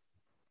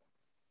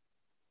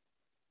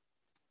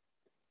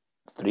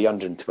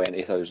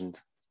 320,000.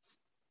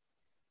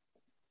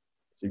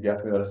 So you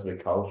asked me this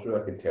with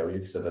Karlsruhe, I could tell you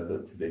because I did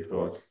it today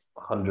for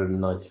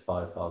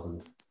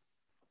 195,000.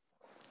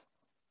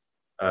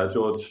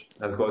 George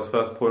has got his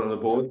first point on the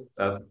board.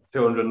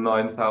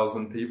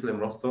 209,000 people in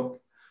Rostock,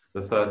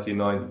 the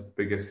 39th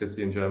biggest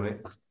city in Germany.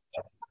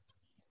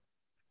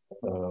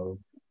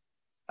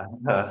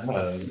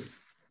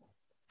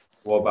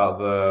 What about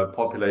the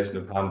population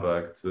of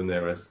Hamburg to the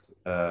nearest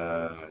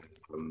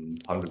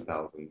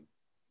 100,000?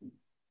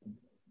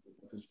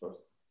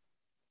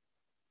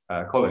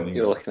 Colin,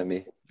 You're looking at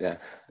me. Yeah.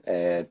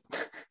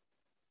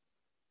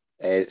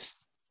 It's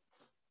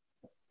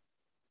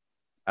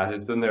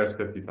the nearest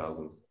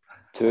 50,000.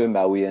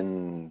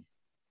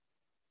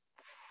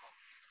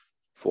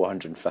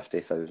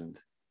 2,450,000.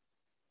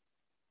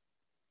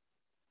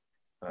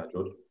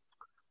 George.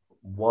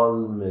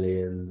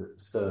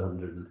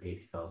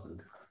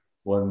 1,780,000.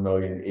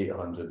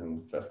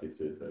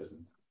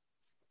 1,852,000.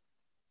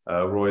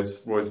 Roy's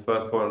first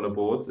point on the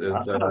board is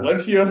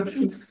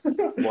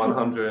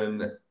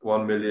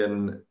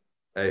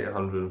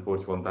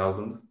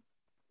 101,841,000.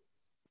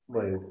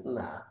 Wait,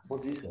 nah.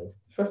 What did you say?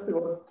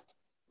 51.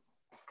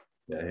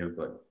 Yeah, he was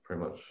like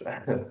pretty much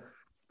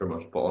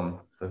spot on.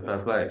 So fair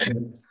play.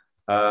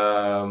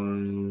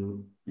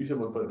 You said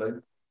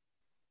 1.9.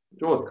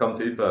 George, come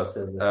to you first.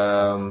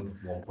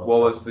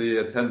 What was the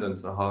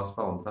attendance at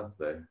Hansa on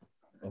Saturday?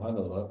 Oh, I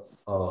know that.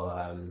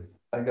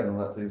 I think I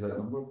know that exact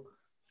number.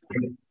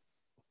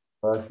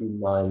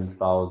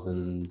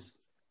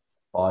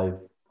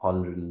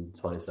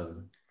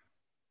 39,527.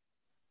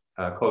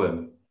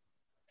 Colin.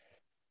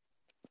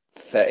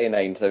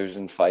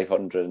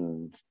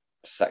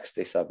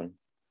 39,567.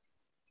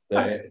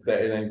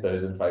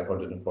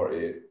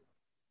 39,548.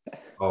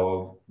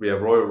 Oh, yeah,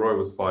 Roy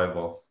was 5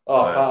 off.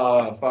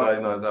 Oh,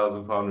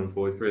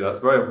 39,543. That's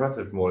very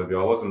impressive from all of you.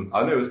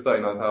 I knew it was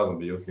 39,000,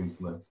 but you seem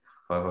to know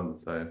 500,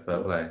 so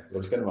fair play.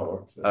 We're just getting my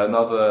work. So.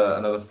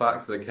 Another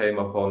fact that came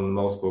up on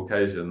multiple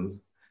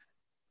occasions,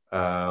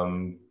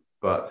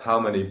 but how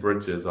many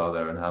bridges are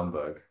there in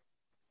Hamburg?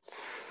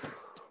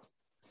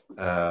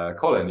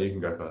 Colin, you can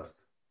go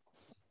first.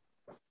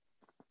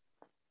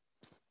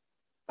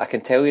 I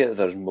can tell you that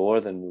there's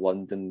more than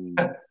London,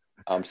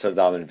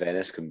 Amsterdam and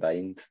Venice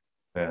combined.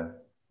 Yeah,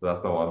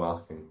 that's not what I'm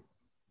asking.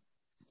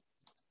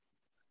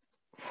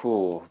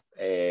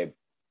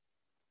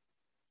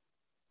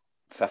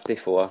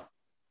 54.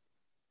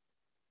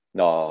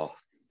 No.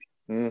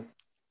 Right.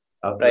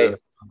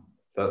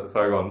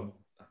 Sorry, go on.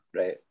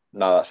 Right.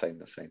 No, that's fine.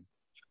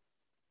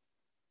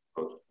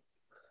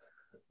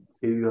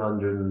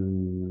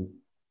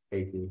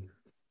 280.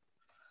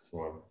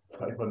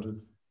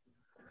 500.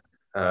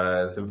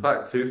 It's in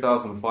fact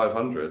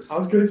 2,500. I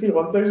was going to say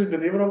 1,000, but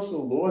they were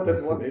also low. I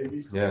didn't want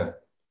to. Yeah.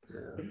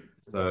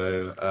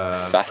 So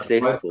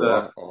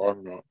 54.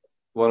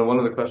 One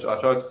of the questions I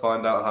tried to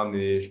find out how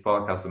many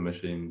Sparkasse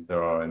machines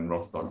there are in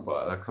Rostock,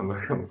 but I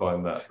couldn't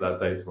find that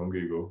data on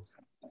Google.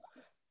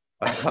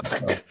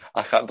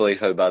 I can't believe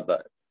how bad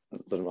that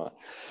doesn't matter.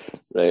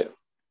 Right.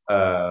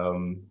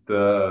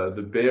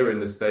 The beer in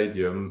the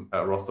stadium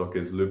at Rostock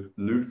is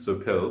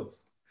Lutzer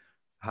Pils.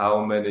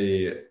 How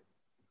many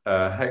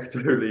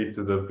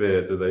hectoliters of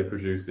beer do they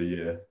produce a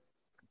year?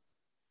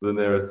 The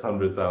nearest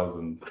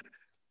 100,000.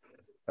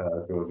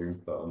 George, you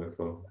can start on this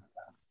one.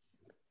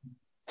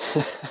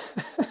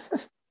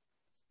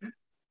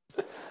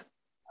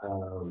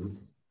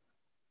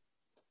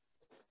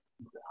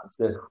 I'd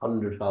say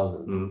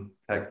 100,000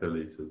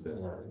 hectoliters.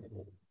 Yeah.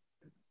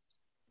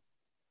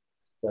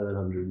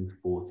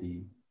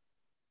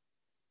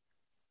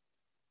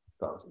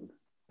 740,000.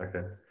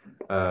 Okay.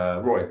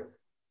 Roy.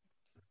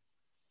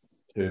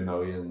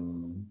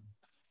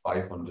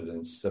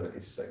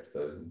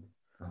 2,576,000.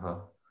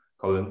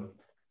 Colin.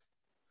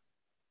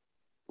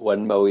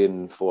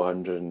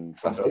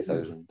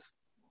 1,450,000.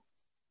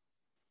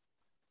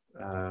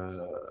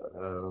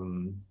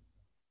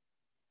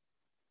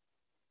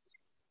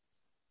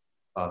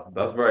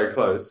 That's very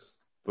close,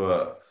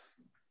 but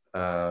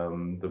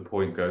the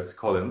point goes to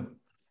Colin.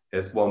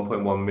 It's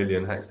 1.1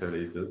 million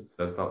hectoliters.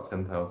 There's about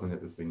 10,000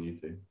 hit between you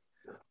two.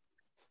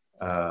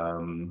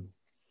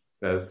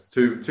 There's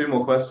two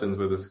more questions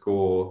with a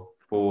score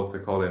 4 to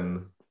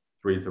Colin,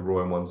 3 to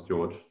Roy, and 1 to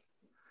George.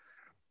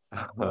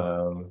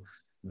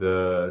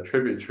 The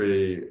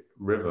tributary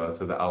river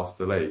to the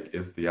Alster Lake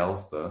is the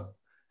Alster.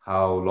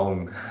 How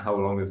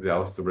long is the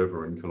Alster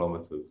River in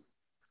kilometers?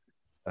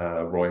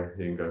 Roy, you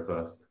can go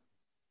first.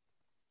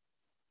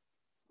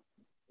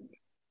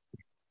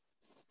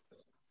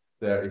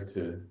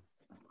 32.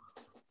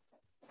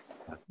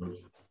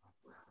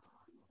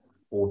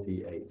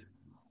 48.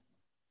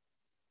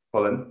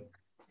 Colin?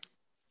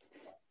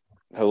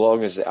 How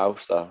long is the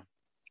Ulster?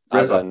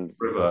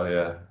 River,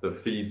 yeah, that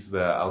feeds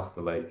the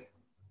Alster Lake.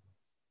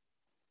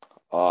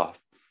 I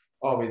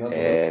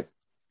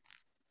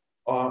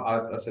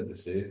said the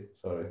sea.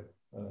 Sorry.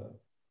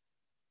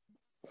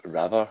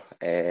 River.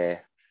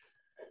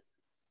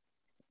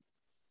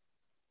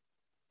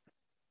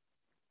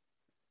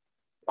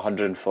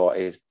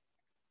 140.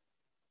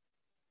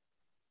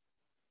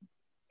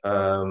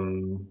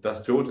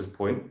 That's George's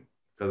point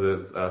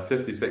because it's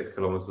 56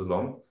 kilometers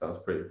long. So that's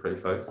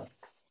pretty close.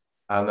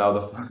 And now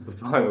the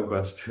final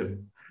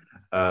question: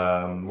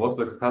 what's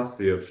the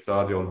capacity of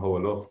Stadion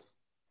Hohe Luft?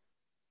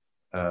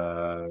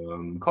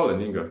 Colin,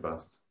 you can go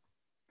first.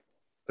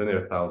 The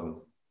nearest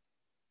 1,000.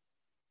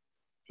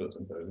 Just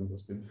 1,000.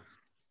 That's good.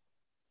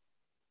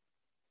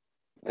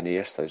 The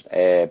nearest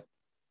 1,000.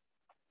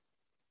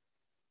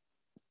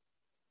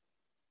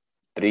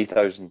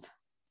 3,000.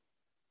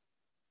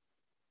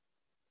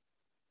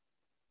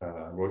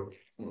 Roy?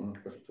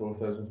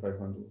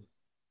 4,500.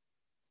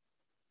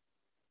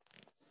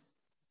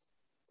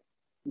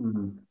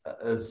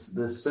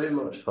 There's so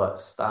much like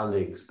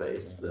standing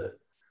space that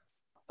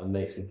it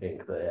makes me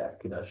think that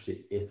could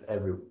actually,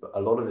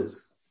 a lot of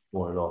it's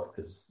falling off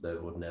because they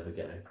would never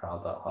get a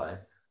crowd that high.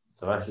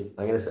 So actually,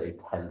 I'm going to say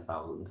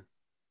 10,000.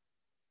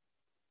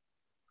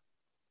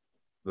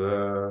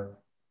 the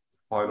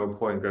final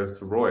point goes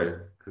to Roy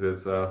because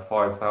it's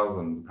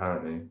 5,000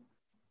 apparently.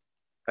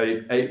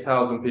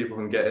 8,000 people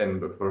can get in,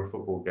 but for a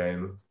football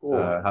game,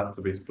 it has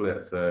to be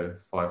split, so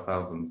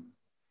 5,000.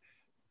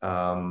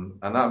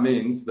 And that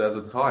means there's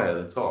a tie at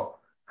the top.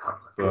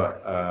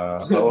 But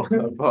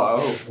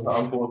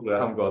unfortunately, I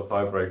haven't got a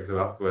tiebreaker, so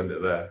I have to end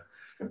it there.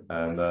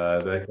 And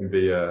there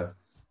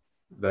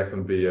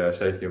can be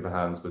shaking of the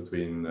hands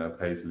between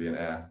Paisley and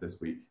Ayr this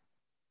week.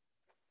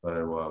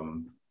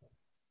 So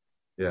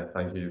yeah,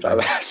 thank you. Try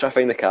to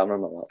find the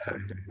camera on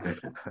my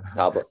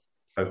tablet.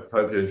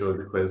 Hope you enjoyed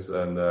the quiz,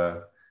 and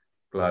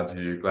glad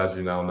you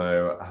now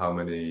know how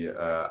many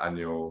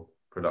annual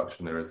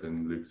production there is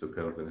in loops of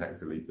pills in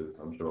hectolitres.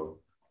 I'm sure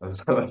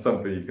that's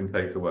something you can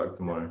take to work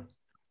tomorrow.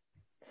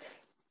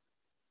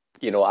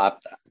 You know, I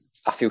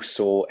feel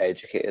so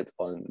educated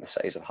on the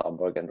size of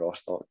Hamburg and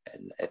Rostock,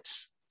 and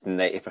it's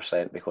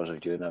 90% because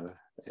of you now,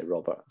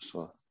 Robert.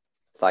 So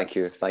thank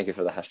you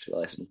for the history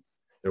lesson.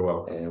 You're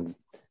welcome.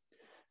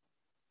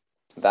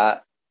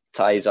 That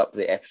ties up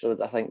the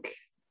episode, I think.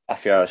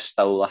 If you're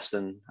still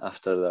listening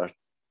after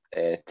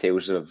their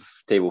tales of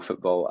table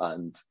football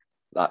and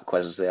that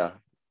quiz there,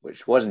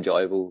 which was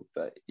enjoyable,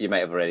 but folk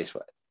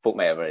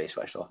might have already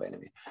switched off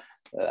anyway.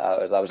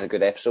 That was a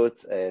good episode.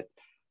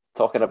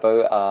 Talking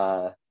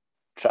about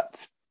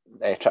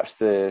trips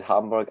to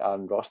Hamburg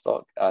and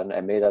Rostock, and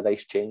it made a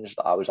nice change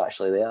that I was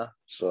actually there,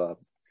 so I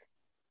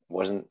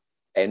wasn't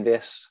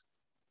envious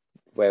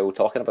while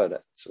talking about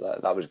it. So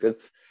that was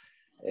good.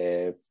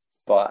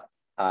 But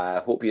I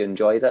hope you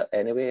enjoyed it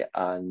anyway,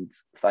 and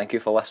thank you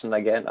for listening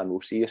again, and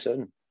we'll see you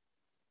soon.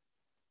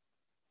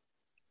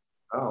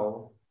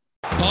 Oh.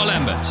 Paul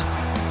Lambert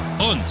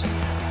und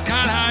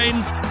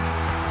Karl-Heinz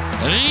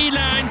Riele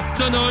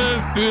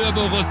 1:0 für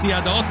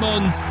Borussia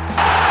Dortmund.